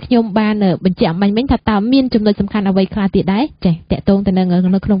ណុចដែលនេះខ្ញុំបានបញ្ជាក់អំបញ្ញមិញថាតើមានចំណុចសំខាន់អ្វីខ្លះទៀតដែរចា៎តាក់ទងទៅនឹង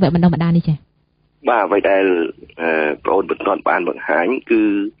នៅក្នុងវគ្គបណ្ដុះបណ្ដាលនេះចា៎បាទអ្វីដែលបងអូនបន្តបានបង្ហាញគឺ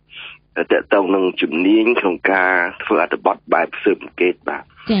តាក់ទងនឹងជំនាញក្នុងការធ្វើអត្ថបទបែបស៊ើបអង្កេតបាទ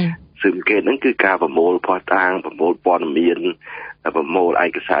ចា៎ស៊ើបអង្កេតហ្នឹងគឺការប្រមូលភស្តុតាងប្រមូលព័ត៌មានប្រមូលឯ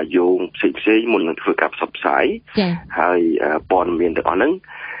កសារយោងផ្សេងមុននឹងធ្វើការផ្សព្វផ្សាយហើយព័ត៌មានទាំងអស់ហ្នឹង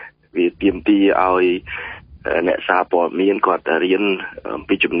វាទាមទារឲ្យ អ្នកសារព័ត៌មានគាត់រៀន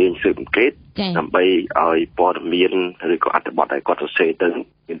ពីជំនាញស៊ើបអង្កេតដើម្បីឲ្យព័ត៌មានឬក៏អត្ថបទដែលគាត់សរសេរទៅ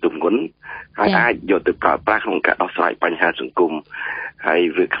មានទម្ងន់ហើយអាចយកទៅប្រើប្រាស់ក្នុងការដោះស្រាយបញ្ហាសង្គមហើយ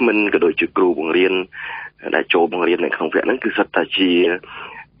វាគ្មិនក៏ដូចជាគ្រូបង្រៀនដែលចូលបង្រៀននៅក្នុងវគ្គហ្នឹងគឺសិតតែជា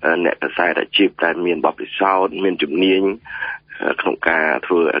អ្នកកសែតអាជីពដែលមានបទពិសោធន៍មានជំនាញក្នុងការ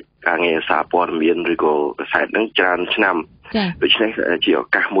ធ្វើការងារសារព័ត៌មានឬក៏កសែតហ្នឹងច្រើនឆ្នាំដូច្នេះជាឱ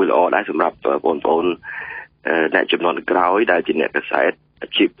កាសមួយល្អដែរសម្រាប់បងប្អូនអ្នកចំនួនក្រោយដែលជាអ្នកកសែតអា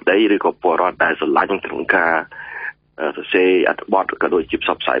ជីពប្តីឬក៏ពលរដ្ឋដែលស្រឡាញ់ក្នុងការសរសេរអត្ថបទក៏ដូចជាផ្ស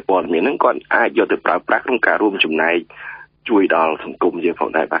ព្វផ្សាយព័ត៌មានហ្នឹងគាត់អាចយកទៅប្រើប្រាស់ក្នុងការរួមចំណែកជួយដល់សង្គមយើងផង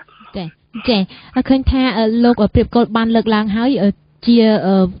ដែរបាទចាឃើញថាលោកប្រៀបគល់បានលើកឡើងហើយជា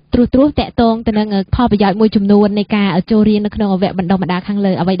ត្រួសតាក់ទងទៅនឹងផលប្រយោជន៍មួយចំនួននៃការចូលរៀននៅក្នុងវគ្គបណ្ដុះបណ្ដាលខាង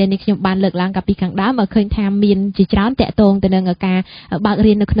លើអ្វីដែលនេះខ្ញុំបានលើកឡើងកាលពីខាងដើមឃើញថាមានជាច្រើនតាក់ទងទៅនឹងការបើក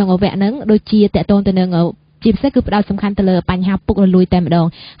រៀននៅក្នុងវគ្គហ្នឹងដូចជាតាក់ទងទៅនឹងជាពិសេសគឺផ្ដោតសំខាន់ទៅលើបញ្ហាពុករលួយតែម្ដង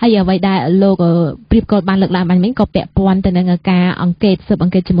ហើយអ្វីដែលលោកប្រៀបគល់បានលើកឡើងបាញ់មិញក៏ពាក់ព័ន្ធទៅនឹងការអង្កេតស៊ើបអ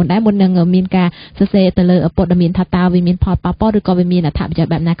ង្កេតជាមុនដែរមុននឹងមានការសរសេរទៅលើព័ត៌មានថាតើវាមានផលប៉ះពាល់ឬក៏វាមានអត្ថប្រយោជ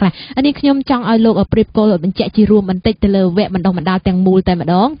ន៍បែបណាខ្លះនេះខ្ញុំចង់ឲ្យលោកប្រៀបគល់បញ្ជាក់ជារួមបន្តិចទៅលើវគ្គបណ្ដុះបណ្ដាលទាំងមូលតែម្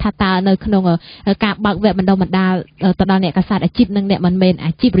ដងថាតើនៅក្នុងការបើកវគ្គបណ្ដុះបណ្ដាលទៅដល់អ្នកកាសែតអាជីពនិងអ្នកមិនមែន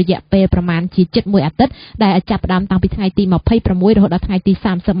អាជីពរយៈពេលប្រមាណជា7អាទិត្យដែលចាប់ផ្ដើមតាំងពីថ្ងៃទី26រហូតដល់ថ្ងៃទី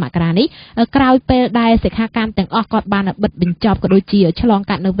30មករានេះក្រោយពេលដែលសិក្ខាកាមទាំងអស់គាត់បានបិទបញ្ចប់ក៏ដូចជាឆ្លង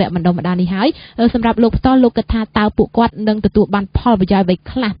កាត់នៅវគ្គបណ្ដុះបណ្ដាលនេះហើយសម្រាប់លោកផ្ទាល់លោកគិតថាតើពួកគាត់នឹងទទួលបានផលប្រយោជន៍អ្វី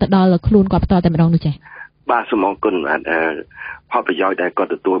ខ្លះទៅដល់ខ្លួនគាត់ផ្ទាល់តែម្ដងនោះចា៎បាទសូមអរគុណបាទផលប្រយោជន៍ដែលគា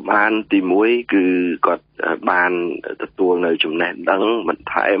ត់ទទួលបានទី1គឺគាត់បានទទួលនៅចំណេះដឹងបន្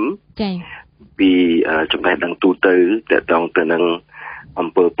ថែមចា៎ពីចំណេះដឹងទូទៅទាក់ទងទៅនឹងអំ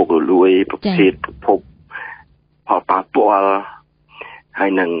ពើពុករលួយប្រភេទប្រភពផលប៉ះពាល់ហើ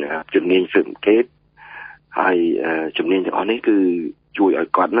យនឹងជំនាញស៊ើបអង្កេតហើយជំនាញទាំងអស់នេះគឺជួយឲ្យ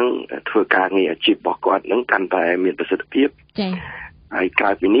គាត់នឹងធ្វើការងារអាជីពរបស់គាត់នឹងកាន់តែមានប្រសិទ្ធភាពចា៎ហើយក្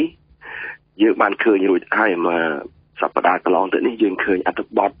រៅពីនេះយើងបានឃើញរួចហើយមួយសប្តាហ៍កន្លងទៅនេះយើងឃើញអត្ថ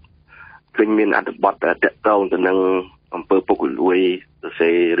បទឃើញមានអត្ថបទតាក់ទងទៅនឹងអំពើពុករលួយសរសេ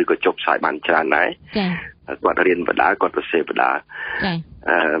រឬក៏ចុះផ្សាយបានច្រើនដែរចា៎គាត់រៀនបដាគាត់សរសេរបដាចា៎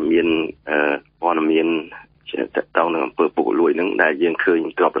មានព័ត៌មានតាក់ទងនឹងអំពើពុករលួយនឹងដែលយើងឃើញ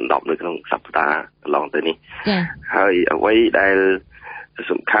ទ្របដណ្ដប់នៅក្នុងសប្តាហ៍កន្លងទៅនេះហើយអ្វីដែល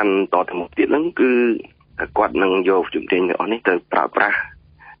សំខាន់តទៅមុខទៀតហ្នឹងគឺគាត់នឹងយកជំនាញទាំងអស់នេះទៅប្រើប្រាស់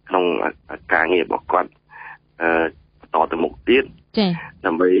ក្នុងការងាររបស់គាត់តទៅមុខទៀត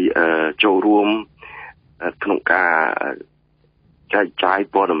ដើម្បីចូលរួមក្នុងការចែកចាយ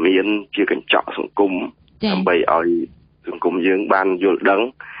ព័ត៌មានជាកញ្ចក់សង្គមដើម្បីឲ្យសង្គមយើងបានយល់ដឹង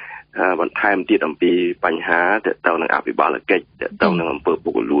បន្ថែមទៀតអំពីបញ្ហាទាក់ទងនឹងអភិបាលកិច្ចទាក់ទងនឹងអំពើពុ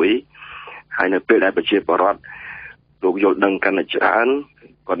ករលួយហើយនៅពេលដែលប្រជាពលរដ្ឋលោកយល់ដឹងកាន់តែច្រើន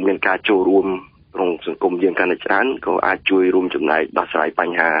គាត់មានការចូលរួមក្នុងសង្គមយើងកាន់តែច្រើនក៏អាចជួយរួមចំណែកដោះស្រាយប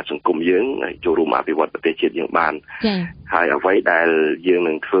ញ្ហាសង្គមយើងហើយចូលរួមអភិវឌ្ឍប្រទេសជាតិយើងបានហើយអ្វីដែលយើង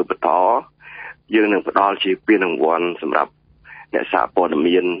នឹងធ្វើបន្តយើងនឹងផ្ដល់ជាពានរង្វាន់សម្រាប់អ្នកសារព័ត៌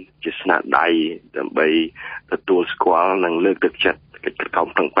មានជាស្នាដៃដើម្បីទទួលស្គាល់និងលើកទឹកចិត្តកិច្ចខំ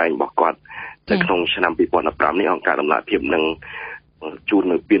ប្រឹងប្រែងរបស់គាត់នៅក្នុងឆ្នាំ2015នេះអង្គការដំណាក់ភាពនឹងជូន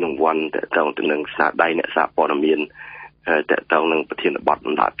នៅពានរង្វាន់ទាក់ទងទៅនឹងស្នាដៃអ្នកសារព័ត៌មានតាក់ទងនឹងប្រធានបទ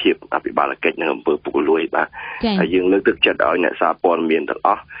ដំណាក់ភាពអភិបាលកិច្ចនៅអំពើពុករលួយបាទហើយយើងលើកទឹកចិត្តឲ្យអ្នកសារព័ត៌មានទាំងអ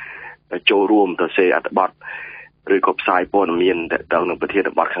ស់ចូលរួមសរសេរអត្ថបទឬក៏ផ្សាយព័ត៌មានតាក់ទងនឹងប្រធាន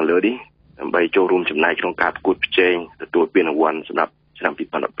បទខាងលើនេះដើម្បីចូលរួមចំណែកក្នុងការប្រកួតប្រជែងទទួលពានរង្វាន់សម្រាប់ឆ្នាំ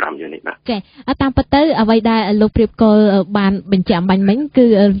2015យើងនេះបាទចាតាមពិតទៅអ្វីដែលលោកប្រៀបគល់បានបញ្ជាក់បាញ់មិញគឺ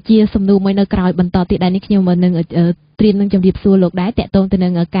ជាសំណួរមួយនៅក្រោយបន្តទៀតដែរនេះខ្ញុំនឹងត្រៀមនឹងជម្រាបសួរលោកដែរតកតងទៅនឹ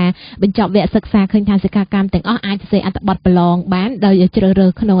ងការបញ្ចប់វគ្គសិក្សាឃើញថាសិក្ខាកាមទាំងអស់អាចសរសេរអត្ថបទប្រឡងបានដោយជ្រើសរើ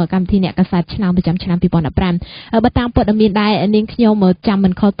សក្នុងកម្មវិធីអ្នកកាសែតឆ្នាំប្រចាំឆ្នាំ2015បើតាមព័ត៌មានដែរនាងខ្ញុំចាំមិ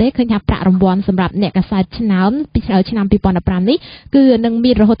នខុសទេឃើញថាប្រាក់រង្វាន់សម្រាប់អ្នកកាសែតឆ្នាំ2015នេះគឺនឹង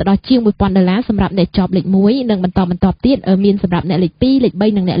មានរហូតដល់ជាង$1000សម្រាប់អ្នកជាប់លេខ1និងបន្តទៀតមានសម្រាប់អ្នកលេខ2លេខ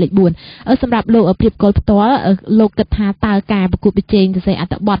3និងអ្នកលេខ4សម្រាប់លោកប្រៀបគល់ផ្ទាល់លោកគិតថាតើការប្រកួតប្រជែងសរសេរអ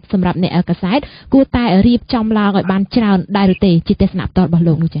ត្ថបទសម្រាប់អ្នកកាសែតគួរតែរៀបចំឡើងឲ្យបានច្រើនដែរឬទេជាទស្សនៈផ្ទាល់របស់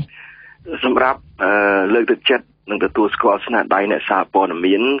លោកនោះចា៎សម្រាប់លើកទឹកចិត្តនិងទទួលស្គាល់ស្នាដៃអ្នកសារព័ត៌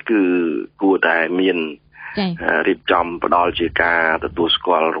មានគឺគួរតែមានរៀបចំផ្ដល់ជាការទទួលស្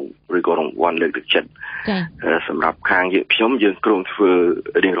គាល់ឬក៏រង្វាន់លើកទឹកចិត្តសម្រាប់ខាងយើងក្រុមធ្វើ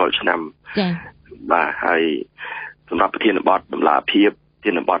រៀងរាល់ឆ្នាំបាទហើយសម្រាប់ប្រធានបទដំណាភាពប្រ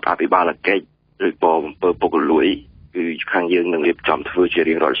ធានបទអភិបាលកិច្ចឬក៏អំពើពុករលួយ គឺខាងយើងនឹងរៀបចំធ្វើជា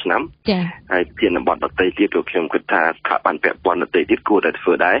រៀងរាល់ឆ្នាំចា៎ហើយធានបទដទៃទៀតក៏ខ្ញុំគិតថាស្ថាប័នពាក់ព័ន្ធដទៃទៀតគួរតែធ្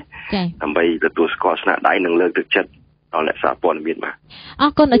វើដែរចា៎ដើម្បីទទួលស្គាល់ស្នាដៃនិងលើកទឹកចិត្តដល់អ្នកសារព័ត៌មានបាទអ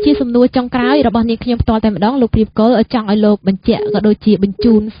រគុណជាសំណួរចុងក្រោយរបស់នាងខ្ញុំផ្ទាល់តែម្ដងលោកព្រៀបកុលចង់ឲ្យលោកបញ្ជាក់ក៏ដូចជាបញ្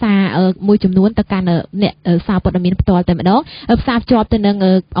ជូនសារមួយចំនួនទៅកាន់អ្នកសារព័ត៌មានផ្ទាល់តែម្ដងផ្សារភ្ជាប់ទៅនឹង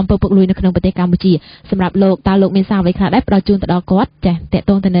អំពើពុករលួយនៅក្នុងប្រទេសកម្ពុជាសម្រាប់លោកតើលោកមានសារអ្វីខ្លះដែរផ្ដល់ជូនទៅដល់គាត់ចា៎តក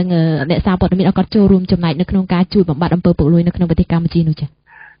តងទៅនឹងអ្នកសារព័ត៌មានឲ្យគាត់ចូលរួមចំណែកនៅក្នុងការជួយបំបត្តិអំពើពុករលួយនៅក្នុងប្រទេសកម្ពុជានោះចា៎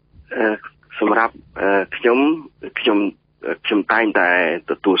សម្រាប់ខ្ញុំតែងតែ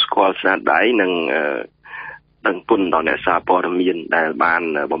ទទួលស្គាល់ស្នាដៃនិងដឹងគុណដល់អ្នកសារព័ត៌មានដែលបាន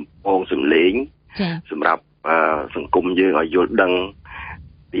បំពងសម្លេងសម្រាប់សង្គមយើងឲ្យយល់ដឹង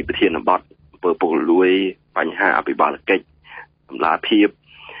ពីប្រធានបទអំពើពុករលួយបញ្ហាអភិបាលកិច្ចតម្លាភាព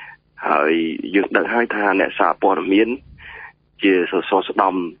ហើយយើងដឹងហើយថាអ្នកសារព័ត៌មានជាសសរស្ត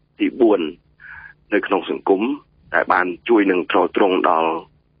ម្ភទី4នៅក្នុងសង្គមដែលបានជួយនឹងទ្រទ្រង់ដល់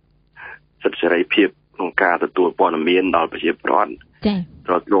សិទ្ធិសេរីភាពក្នុងការទទួលព័ត៌មានដល់ប្រជាពលរដ្ឋ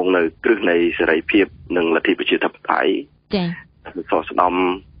ទ្រទ្រង់នៅគ្រឹះនៃសេរីភាពនិងលទ្ធិប្រជាធិបតេយ្យចា៎សសរស្តម្ភ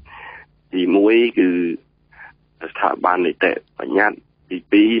ទី1គឺស្ថាប័ននីតិបញ្ញត្តិ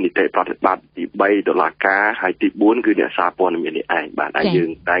ទី2នីតិប្រតិបត្តិទី3តុលាការហើយទី4គឺអ្នកសារព័ត៌មាននេះឯងបាទហើយយើ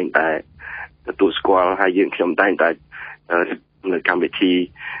ងតែងតែទទួលស្គាល់ហើយខ្ញុំតែងតែនៅកម្មវិធី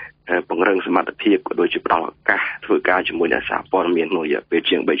ពង្រឹងសមត្ថភាពក៏ដូចជាផ្ដល់ឱកាសធ្វើការជាមួយអ្នកសារព័ត៌មានក្នុងរយៈពេល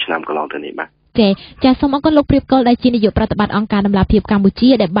ជាង3ឆ្នាំកន្លងទៅនេះបាទចាសូមអរគុណលោកព្រៀបកុលដែលជានាយកប្រតិបត្តិអង្គការដំឡាភិបកម្ពុជា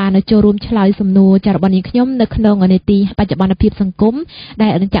ដែលបានចូលរួមឆ្លើយសំណួរចារបស់នាងខ្ញុំនៅក្នុងនីតិបច្ចុប្បន្នភាពសង្គមដែ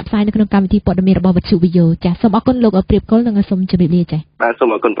លនឹងចាក់ផ្សាយនៅក្នុងកម្មវិធីព័ត៌មានរបស់វិទ្យុវីយ៉ូចាសូមអរគុណលោកព្រៀបកុលនិងសូមជម្រាបលាចាបាទសូម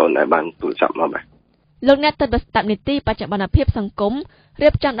អរគុណបងដែលបានទូរស័ព្ទមកបាទលោកអ្នកទស្សនស្ដាប់នីតិបច្ចុប្បន្នភាពសង្គមរៀ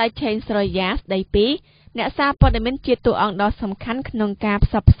បចំដោយឆេងស្រយាស្ដីពីអ្នកសារព័ត៌មានជាតួអង្គដ៏សំខាន់ក្នុងការ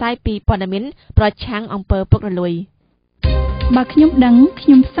ផ្សព្វផ្សាយពីព័ត៌មានប្រឆាំងអំពើពុករលួយបើខ្ញុំដឹងខ្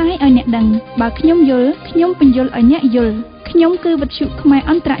ញុំផ្សាយឲ្យអ្នកដឹងបើខ្ញុំយល់ខ្ញុំបញ្យល់ឲ្យអ្នកយល់ខ្ញុំគឺវិទ្យុខ្មែរ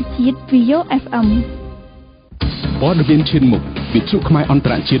អន្តរជាតិ Vayo FM ព័ត៌មានឈានមុខវិទ្យុខ្មែរអន្ត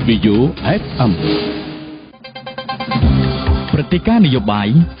រជាតិ Vayo FM ព្រឹត្តិការណ៍នយោបាយ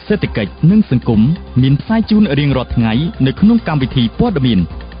សេដ្ឋកិច្ចនិងសង្គមមានផ្សាយជូនរៀងរាល់ថ្ងៃនៅក្នុងកម្មវិធីព័ត៌មាន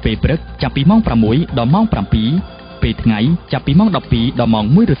ពេលព្រឹកចាប់ពីម៉ោង6ដល់ម៉ោង7ពេលថ្ងៃចាប់ពីម៉ោង12ដល់ម៉ោង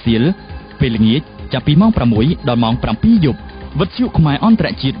1រសៀលពេលល្ងាចចាប់ពីម៉ោង6ដល់ម៉ោង7យប់វិទ្យុខ្មែរអន្តរ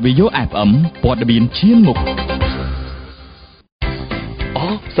ជាតិ Vayo FM ព័ត៌មានឈានមុខ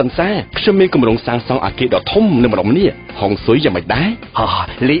សន្សារខ្ញុំមានគម្រោងសាងសង់អគារដ៏ធំនៅម្ដុំនេះហុងស៊ុយយ៉ាងម៉េចដែរ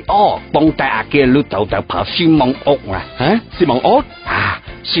លីអូបងតែអគារលុត្រូវតែប្រើស៊ីម៉ង់អុកណាស៊ីម៉ង់អុក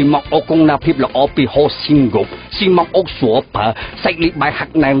ស៊ីម៉ង់អុកគង់ណាភាពល្អពីហូស៊ីងគប់ស៊ីម៉ង់អុកស្រួលប្រើសាច់លីបាយហា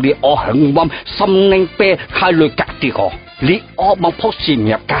ក់ណែនលីអូហឹងបំសំណែងពេលហើយលុយកាក់ទីកលីអូបងផុសសម្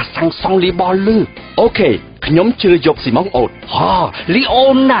រាប់ការសាងសង់លីបលឺអូខេខ្ញុំជឿយកស៊ីម៉ង់អុកលីអូ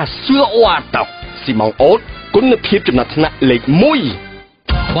ណាសឿអត់តស៊ីម៉ង់អុកគុណភាពចំណាត់ថ្នាក់លេខ1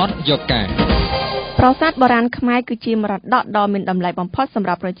បទយកការប្រាសាទបុរាណខ្មែរគឺជាមរតកដ៏មានតម្លៃបំផុតសម្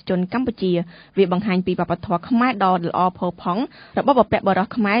រាប់ប្រជាជនកម្ពុជាវាបង្ហាញពីវប្បធម៌ខ្មែរដ៏ល្អផូរផង់របស់បុព្វបុរស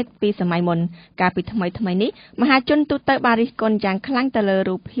ខ្មែរពីសម័យមុនកាលពីថ្មីនេះមហាជនទូទៅបានរិះគន់យ៉ាងខ្លាំងទៅលើ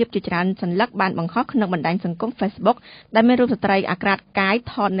រូបភាពជាច្រើនសន្លឹកបានបង្ហោះក្នុងបណ្ដាញសង្គម Facebook ដែលមានរូបស្ត្រីអាក្រាតកាយ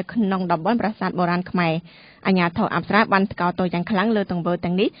ថតនៅក្នុងតំបន់ប្រាសាទបុរាណខ្មែរអាជ្ញាធរអប្សរាបានថ្កោលទោសយ៉ាងខ្លាំងលើទង្វើ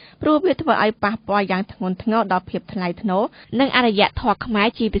ទាំងនេះព្រោះវាធ្វើឲ្យប៉ះពាល់យ៉ាងធ្ងន់ធ្ងរដល់ភាពថ្លៃថ្នូរនិងអរិយធម៌ខ្មែរ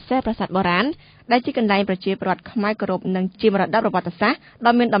ជាពិសេសប្រាសាទបុរាណដែលជាកន្លែងប្រជាពលរដ្ឋខ្មែរគោរពនិងជាមរតកប្រវត្តិសាស្ត្រ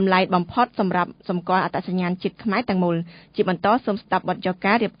ដ៏មានតម្លៃបំផុតសម្រាប់សម្គាល់អត្តសញ្ញាណជាតិខ្មែរទាំងមូលជាបន្តសូមស្ដាប់បទយក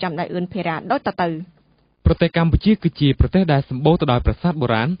ការរៀបចំដោយអឿនភារ៉ាដូចតទៅប្រទេសកម្ពុជាគឺជាប្រទេសដែលសម្បូរទៅដោយប្រាសាទបុ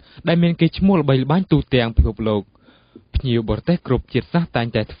រាណដែលមានកេរ្តិ៍ឈ្មោះល្បីល្បាញទូទាំងពិភពលោកភ្ញៀវបរទេសគ្រប់ជាតិសាសន៍តែង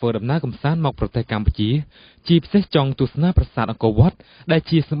តែធ្វើដំណើរកម្សាន្តមកប្រទេសកម្ពុជាជាពិសេសចង់ទស្សនាប្រាសាទអង្គរវត្តដែល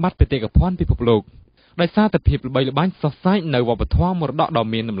ជាសម្បត្តិបេតិកភណ្ឌពិភពលោកដោយសារតែភាពល្បីល្បាញសុសសាយនៅវប្បធម៌មរតកដ៏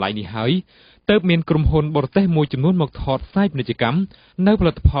មានតម្លៃនេះហើយទើបមានក្រុមហ៊ុនបរទេសមួយចំនួនមកថតផ្សាយពាណិជ្ជកម្មនៅផ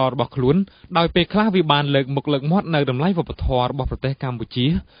លិតផលរបស់ខ្លួនដោយពេលខ្លះវាបានលើកមុខលើកមាត់នៅតម្លៃវប្បធម៌របស់ប្រទេសកម្ពុជា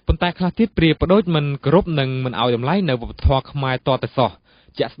ប៉ុន្តែខ្លះទៀតប្រៀបប្រដូចមិនគោរពនិងមិនឲ្យតម្លៃនៅវប្បធម៌ខ្មែរតតែសោះ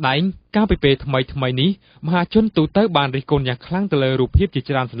ជាក់ស្ដែងកាលពីពេលថ្មីនេះមហាជនទូទៅបានរិះគន់យ៉ាងខ្លាំងទៅលើរូបភាពជា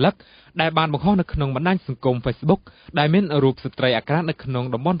ច្រើនសន្លឹកដែលបានបង្ហោះនៅក្នុងបណ្ដាញសង្គម Facebook ដែលមានរូបស្ត្រីអាក្រាតនៅក្នុង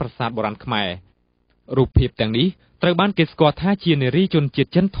តំបន់ប្រាសាទបុរាណខ្មែររូបភាពទាំងនេះត្រូវបានគេស្គាល់ថាជានារីជនជាតិ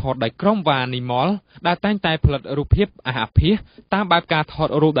ចិនថតដោយក្រុមវ៉ានីម៉លដែលតែងតែផលិតរូបភាពអាហារភាសតាមបែបការថត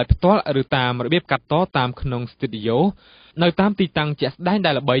រូបដោយផ្ទាល់ឬតាមរបៀបកាត់តតាមក្នុងស្ទូឌីយោនៅតាមទីតាំងជាក់ស្ដែង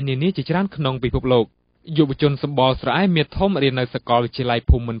ដែលល្បីនានាជាច្រើនក្នុងពិភពលោក យុវជនសម្បល់ស្រែមានធំរៀននៅសាកលវិទ្យាល័យ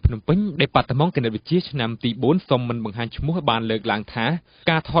ភូមិន្ទភ្នំពេញ Department គណិតវិទ្យាឆ្នាំទី 4 សូមមិនបង្ហាញឈ្មោះបានលើកឡើងថា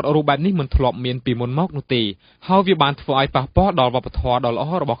ការថតរូបបែបនេះមិនធ្លាប់មានពីមុនមកនោះទេហើយវាបានធ្វើឲ្យប៉ះពាល់ដល់វប្បធម៌ដ៏ល្អ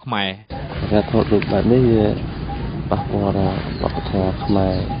របស់ខ្មែរការថតរូបបែបនេះវាប៉ះពាល់ដល់វប្បធម៌ខ្មែ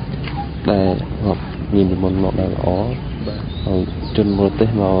រដែលមានពីមុនមកដែលល្អហើយជនបរទេស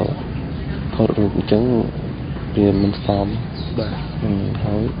មកថតរូបអញ្ចឹងវាមិនសម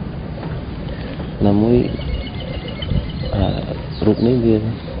ហើយណាមួយរូបនេះវា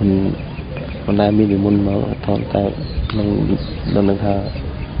មិនដែលមានពីមុនមកថតតែក្នុងដឹងថា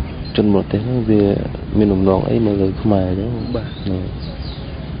ជនបរទេសហ្នឹងវាមានបំណងអីនៅលើខ្មែរអញ្ចឹង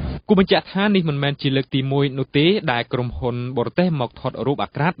គូបញ្ជាក់ថានេះមិនមែនជាលើកទី1នោះទេដែលក្រុមហ៊ុនបរទេសមកថតរូបអា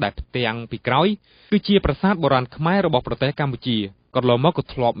ក្រាតដែលផ្ទាំងពីក្រោយគឺជាប្រាសាទបុរាណខ្មែររបស់ប្រទេសកម្ពុជាកន្លងមកក៏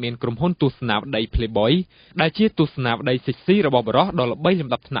ធ្លាប់មានក្រុមហ៊ុនទស្សនាវដ្តី Playboy ដែលជាទស្សនាវដ្តីសិចស៊ីរបស់បរិសុទ្ធដ៏ល្បីលំ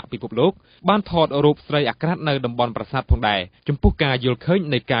ដាប់ថ្នាក់ពិភពលោកបានថតរូបស្រីអាក្រាតនៅតំបន់ប្រាសាទផងដែរចំពោះការយល់ឃើញ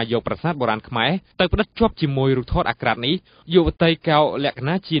នៃការយកប្រាសាទបុរាណខ្មែរទៅផ្ដិតជាប់ជាមួយរូបថតអាក្រាតនេះយុវតីកៅលក្ខ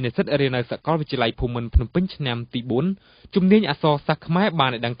ណៈជានិស្សិតរៀននៅសាកលវិទ្យាល័យភូមិន្ទភ្នំពេញឆ្នាំទី 4 ជំនាញអក្សរសាស្ត្រខ្មែរបា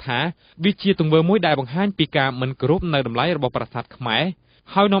នឲ្យដឹងថាវាជាទង្វើមួយដែលបង្ហាញពីការមិនគោរពនៅតម្លៃរបស់ប្រាសាទខ្មែរ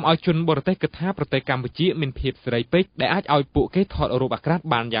ហើយនាំឲ្យជនបរទេសគិតថាប្រទេសកម្ពុជាមានភាពសេរីពេកដែលអាចឲ្យពួកគេថតរូបអាក្រាត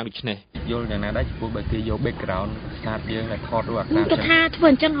បានយ៉ាងដូចនេះយល់យ៉ាងណាដែរចំពោះបើគេយក background ប្រាសាទយើងឲ្យថតរូបអាក្រាតគេថាធ្វើ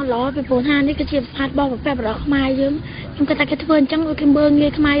អញ្ចឹងល្អពីព្រោះថានេះគឺជាប្រាសាទរបស់ប្រពៃរបស់ខ្មែរយើងខ្ញុំគិតថាគេធ្វើអញ្ចឹងគេមើលងា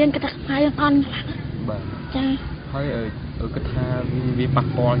យខ្មែរយើងគិតថាខ្មែរយើងអន់បាទចាហើយគិតថាវាប៉ះ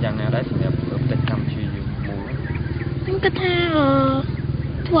ពាល់យ៉ាងណាដែរសម្រាប់ប្រទេសកម្ពុជាយើងមូលខ្ញុំគិតថា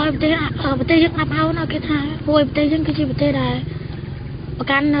ធ្វើឲ្យប្រទេសយើងអាប់អោនគេថាធ្វើឲ្យប្រទេសយើងគឺជាប្រទេសដែលប្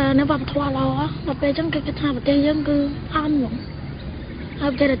រកាន់នៅវប្បធម៌ល្អដល់ពេលអញ្ចឹងគេគិតថាប្រទេសយើងគឺអន់ហ្មងហើ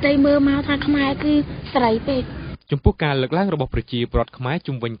យប្រទេសដទៃមើលមកថាខ្មែរគឺសេរីពេកចំពោះការលើកឡើងរបស់ប្រជាពលរដ្ឋខ្មែរ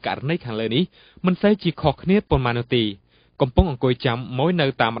ជុំវិញករណីខាងលើនេះមិនសូវជាខុសគ្នាប៉ុន្មាននោះទេកំពុងអង្គុយចាំមួយនៅ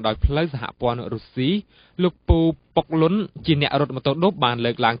តាមបណ្ដោយផ្លូវសហព័ន្ធរុស្ស៊ីលោកពូប៉ុកលុនជាអ្នករត់ម៉ូតូឌុបបាន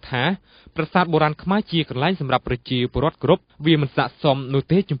លើកឡើងថាប្រាសាទបុរាណខ្មែរជាកន្លែងសម្រាប់ប្រជាពលរដ្ឋគ្រប់វាមិនស័ក្តិសមនោះ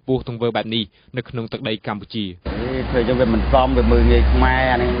ទេចំពោះទង្វើបែបនេះនៅក្នុងទឹកដីកម្ពុជាធ្វើចឹងវាមិនសមវាមើលងាយខ្មែរ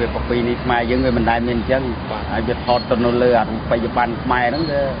អានេះវាប្រពៃនេះខ្មែរយើងវាមិនដែលមានអញ្ចឹងហើយវាថតទៅនៅលើអារូបិយប័ណ្ណខ្មែរហ្នឹង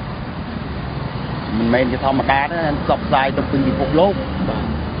វាមិនមែនជាធម្មតាទេផ្សព្វផ្សាយទៅពីពិភពលោក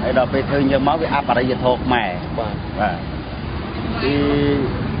ហើយដល់ពេលធ្វើអញ្ចឹងមកវាអបរិយធម៌ខ្មែរបាទពី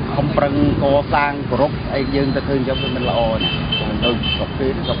ខំប្រឹងកសាងគោរពអីយើងទៅឃើញចឹងវាមិនល្អណានៅស្រុកគេ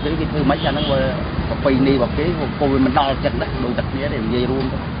គេធ្វើមិនអាហ្នឹងវាប្រពៃនេះរបស់គេគោវាមិនដល់ចិត្តណាដូចតែគ្នាទេនិយាយរួម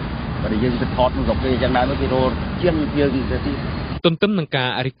បើយើងទៅថតក្នុងស្រុកគេចឹងដែរវារត់ជាងយើងទៅទីទន្ទឹមនឹងការ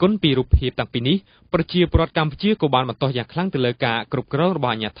រិះគន់ពីរូបភាពតាំងពីនេះប្រជាពលរដ្ឋកម្ពុជាក៏បានបន្តយ៉ាងខ្លាំងទៅលើការគ្រប់គ្រងរប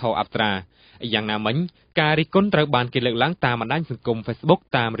ស់អាជ្ញាធរអប្សរាយ៉ាងណាមិញការរិះគន់ត្រូវបានគេលើកឡើងតាមបណ្ដាញសង្គម Facebook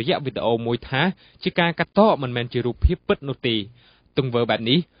តាមរយៈវីដេអូមួយថាជាការកាត់តមិនមែនជារូបភាពពិតនោះទេទង្វើបែប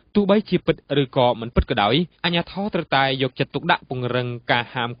នេះទោះបីជាពិតឬក៏មិនពិតក៏ដោយអាជ្ញាធរត្រូវតែយកចិត្តទុកដាក់ពង្រឹងការ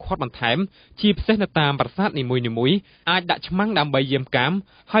ហាមឃាត់បន្ថែមជាពិសេសនៅតាមប្រាសាទនីមួយៗអាចដាក់ឆ្មាំងដើម្បីយាមកាម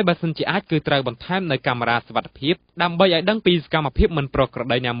ហើយបើសិនជាអាចគឺត្រូវបន្ថែមនៅកាមេរ៉ាសុវត្ថិភាពដើម្បីឲ្យដឹងពីសកម្មភាពមិនប្រក្រ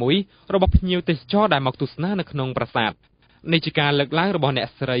តីណាមួយរបស់ភ្ញៀវទេសចរដែលមកទស្សនានៅក្នុងប្រាសាទនេះជាការលើកឡើងរបស់អ្នក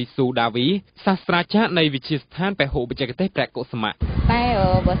ស្រីស៊ូដាវីសាស្ត្រាចារ្យនៃវិទ្យាស្ថានពហុបច្ចេកទេសព្រះកុសុមៈតែ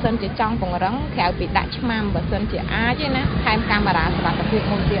បើសិនជាចង់ពង្រឹងក្រៅពីដាក់ឆ្មាំបើសិនជាអាចទេណាថែមកាមេរ៉ាសុវត្ថិភាព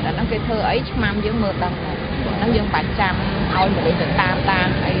មួយទៀតអាហ្នឹងគេធ្វើអីឆ្មាំយើងមើលដឹងហ្នឹងយើងបាច់ចាំឲ្យមនុស្សទៅតាម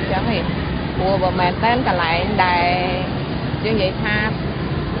អីចឹងទេព្រោះបើមែនតែកន្លែងដែលយើងនិយាយថា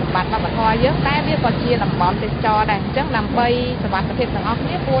សម្បត្តិវប្បធម៌យើងតែវាក៏ជាតំបន់ទេសចរដែរអញ្ចឹងដើម្បីសុវត្ថិភាពទាំងអស់គ្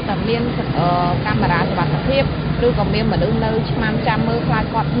នាគួរតែមានកាមេរ៉ាសុវត្ថិភាពឬក៏មានមនុស្សនៅឆ្មាំចាំមើលខ្លាច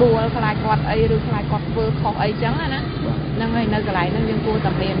គាត់ដួលខ្លាចគាត់អីឬខ្លាចគាត់ធ្វើខុសអីចឹងណាហ្នឹងហើយនៅកន្លែងហ្នឹងយើងគួរ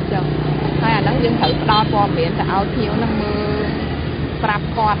តែមានចឹងហើយអាហ្នឹងយើងត្រូវផ្ដល់ព័ត៌មានទៅឲ្យភ្ញៀវហ្នឹងមើលប្រាប់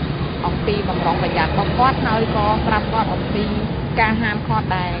គាត់អំពីបំរុងប្រយ័ត្នរបស់គាត់ហើយក៏ប្រាប់គាត់អំពីការហាមឃាត់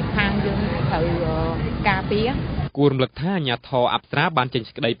ដែលខាងយើងត្រូវការពារគួររំលឹកថាអាជ្ញាធរអប្សរាបានចេញ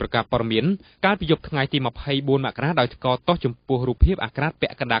សេចក្តីប្រកាសព័ត៌មានកាលពីយប់ថ្ងៃទី24មករាដោយថ្កោលទោសចំពោះរូបភាពអាក្រាតពា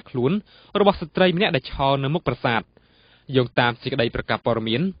ក់កណ្ដាលខ្លួនរបស់ស្ត្រីម្នាក់ដែលឈរនៅមុខប្រាសាទយោងតាមសេចក្តីប្រកាសព័ត៌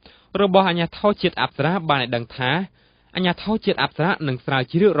មានរបស់អាជ្ញាធរជាតិអប្សរាបានឲ្យដឹងថាអាជ្ញាធរជាតិអប្សរានឹងស្រាវ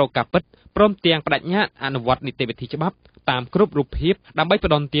ជ្រាវរកការពិតព្រមទាំងបដិញ្ញាអនុវត្តនីតិវិធីច្បាប់តាមគ្រប់រូបភាពដើម្បី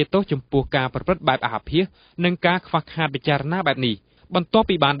ផ្ដន្ទាទោសចំពោះការប្រព្រឹត្តបែបអហភិហ៍និងការខ្វះខាតពិចារណាបែបនេះបន្ទាប់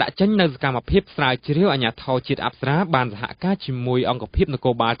ពីបានដាក់ចេញនៅសកម្មភាពស្រាវជ្រាវអាជ្ញាធរជាតិអប្សរាបានសហការជាមួយអង្គភាពនគ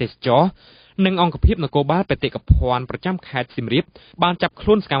របាលទេសចរ និងអង្គភាពនគរបាលបេតិកភណ្ឌប្រចាំខេត្តសៀមរាបបានចាប់ខ្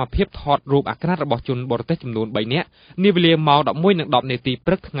លួនសកម្មភាពថតរូបអាក្រាតរបស់ជនបរទេសចំនួន3នាក់នាវេលាម៉ោង 11:10 នាទី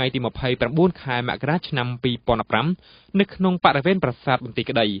ព្រឹកថ្ងៃទី 29 ខែមករាឆ្នាំ 2015 នៅក្នុងបរិវេណប្រាសាទបន្ទាយ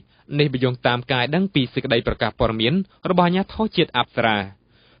ក្តីនេះបញ្យងតាមការដឹងពីសេចក្តីប្រកាសព័ត៌មានរបស់អាជ្ញាធរជាតិអប្សរា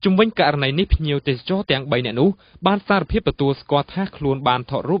ជំវិញករណីនេះភ្ញៀវទេសចរទាំង3នាក់នោះបានសារភាពទទួលស្គាល់ថាខ្លួនបាន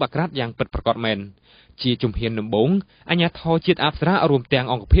ថតរូបអាក្រាតយ៉ាងពិតប្រាកដមែនជាជំហានដំបូងអាជ្ញាធរជាតិអប្សរារួមទាំង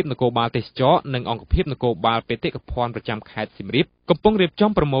អង្គភាពនគរបាលទេសចរនិងអង្គភាពនគរបាលបេតិកភណ្ឌប្រចាំខេត្តសៀមរាបកំពុងរៀប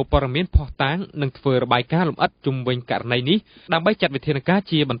ចំប្រមូលព័ត៌មានភស្តុតាងនិងធ្វើរបាយការណ៍លម្អិតជុំវិញករណីនេះដើម្បីចាត់វិធានការ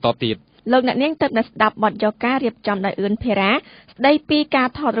ជាបន្តទៀតលោកអ្នកនាងទើបតែស្ដាប់បទយកការរៀបចំដោយអឿនភារាស្ដីពីការ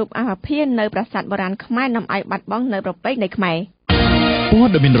ថតរូបអាហារភានៅប្រាសាទបុរាណខ្មែរនាំឲ្យបាត់បង់នៅប្រពៃណីខ្មែរព័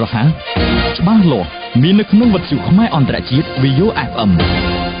ត៌មានរហ័សច្បាស់លាស់មាននៅក្នុងវិទ្យុខ្មែរអន្តរជាតិ Vayo FM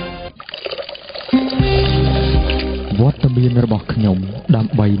វត្តមានរបស់ខ្ញុំដើ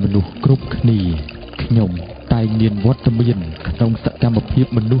ម្បីមនុស្សគ្រប់គ្នាខ្ញុំតែងមានវត្តមានក្នុងសកម្មភាព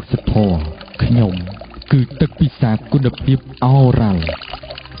មនុស្សធម៌ខ្ញុំគឺទឹកពិសាគុណភាពអូរ៉ាល់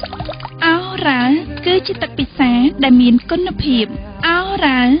អូរ៉ាល់គឺជាទឹកពិសាដែលមានគុណភាពអូ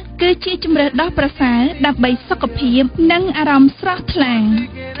រ៉ាល់គឺជាជម្រើសដ៏ប្រសើរដើម្បីសុខភាពនិងអារម្មណ៍ស្រស់ថ្លា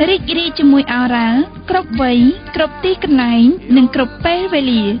រីករាយជាមួយអូរ៉ាល់គ្រប់វ័យគ្រប់ទីកន្លែងនិងគ្រប់ពេលវេ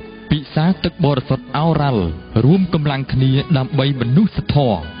លាពិសាទឹកបរិសុទ្ធអូរ៉ាល់រួមកម្លាំងគ្នាដើម្បីមនុស្សធ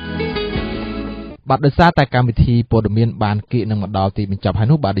ម៌បាទដោយសារតែកម្មវិធីព័ត៌មានបានគៀកនឹងមកដល់ទីបញ្ចប់ហើយ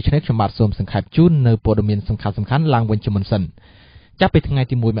នោះបាទដូច្នេះខ្ញុំបាទសូមសង្ខេបជូននៅព័ត៌មានសំខាន់ៗឡើងវិញជាមុនសិនចាប់ពីថ្ងៃ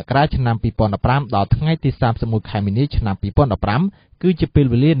ទី1មករាឆ្នាំ2015ដល់ថ្ងៃទី31ខែមីនាឆ្នាំ2015គឺជាពេល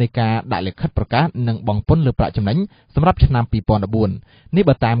វេលានៃការដាក់លិខិតប្រកាសនិងបង់ពន្ធលើប្រាក់ចំណេញសម្រាប់ឆ្នាំ2014នេះ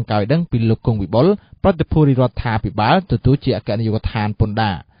បើតាមការដឹងពីលោកគង់វិបុលប្រតិភូរដ្ឋាភិបាលទទួលជាអគ្គនាយកដ្ឋានពន្ធ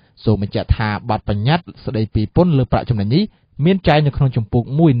ដារសូមបញ្ជាក់ថាបទបញ្ញត្តិស្តីពីពន្ធលើប្រាក់ចំណេញនេះមានចែងនៅក្នុងជំពូក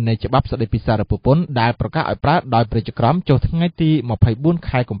1នៃច្បាប់ស្តីពីសារពពន្ធដែលប្រកាសឲ្យប្រើដោយប្រជាក្រមចុះថ្ងៃទី24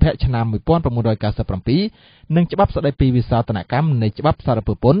ខែកុម្ភៈឆ្នាំ1997និងច្បាប់ស្តីពីវិសោធនកម្មនៃច្បាប់សារព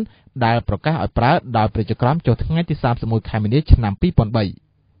ពន្ធដែលប្រកាសឲ្យប្រើដោយប្រជាក្រមចុះថ្ងៃទី31ខែមីនាឆ្នាំ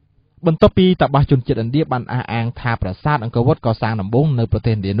2003បន្ទាប់ពីតាបះជនជាតិឥណ្ឌាបានអះអាងថាប្រាសាទអង្គរវត្តកសាងដំបូងនៅប្រ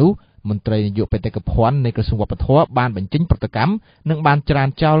ទេសឥណ្ឌានោះមន្ត្រីនាយកបេតិកភណ្ឌនៃក្រសួងវប្បធម៌បានបញ្ចេញប្រតិកម្មនិងបានច្រាន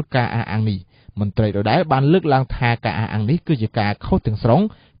ចោលការអះអាងនេះមន្ត្រីដដែលបានលើកឡើងថាការអះអាងនេះគឺជាការខុសទាំងស្រុង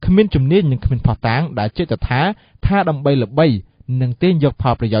គ្មានជំនាញនិងគ្មានភស្តុតាងដែលចេតថាដើម្បីល្បីនិងទាញយកផ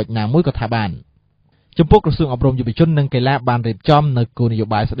លប្រយោជន៍ណាមួយក៏ថាបានចំពោះក្រសួងអប់រំយុវជននិងកីឡាបានរៀបចំនៅគោលនយោ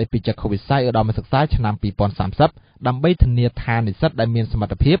បាយស្តីពីចក្ខុវិស័យឧត្តមសិក្សាឆ្នាំ2030ដើម្បីធានាថានិស្សិតដែលមានសម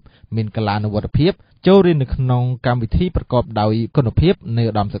ត្ថភាពមានកលានុវត្តភាពចូលរៀននៅក្នុងកម្មវិធីប្រកបដោយគុណភាពនៅ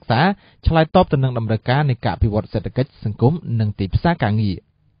ឧត្តមសិក្សាឆ្លើយតបទៅនឹងតម្រូវការនៃការអភិវឌ្ឍសេដ្ឋកិច្ចសង្គមនិងទីផ្សារការងារ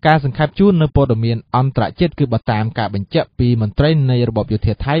ការសង្ខេបជូននៅព័ត៌មានអន្តរជាតិគឺបើតាមការបញ្ជាក់ពីមន្ត្រីនៃរបបយោ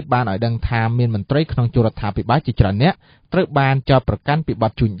ធាថៃបានឲ្យដឹងថាមានមន្ត្រីក្នុងជួររដ្ឋាភិបាលជាច្រើនអ្នកត្រូវបានចោទប្រកាន់ពីប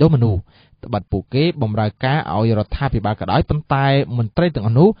ទជួញដូរមនុស្សត្បិតពួកគេបម្រើការឲ្យរដ្ឋាភិបាលក៏ដោយប៉ុន្តែមន្ត្រីទាំងអ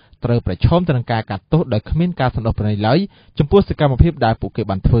ស់នោះត្រូវប្រឈមទៅនឹងការកាត់ទោសដោយគ្មានការសន្តោសប្រណីឡើយចំពោះសកម្មភាពដែលពួកគេ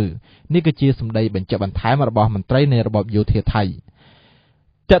បានធ្វើនេះគឺជាសម្ដីបញ្ជាក់បន្ថែមរបស់មន្ត្រីនៃរបបយោធាថៃ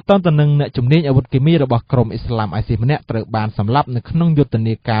តកតងទៅនឹងអ្នកជំនាញអាវុធគីមីរបស់ក្រុមអ៊ីស្លាមISISម្នាក់ត្រូវបានសម្លាប់នៅក្នុងយុទ្ធ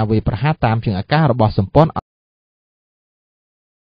នាការវាយប្រហារតាមជើងអាកាសរបស់សម្ព័ន្ធ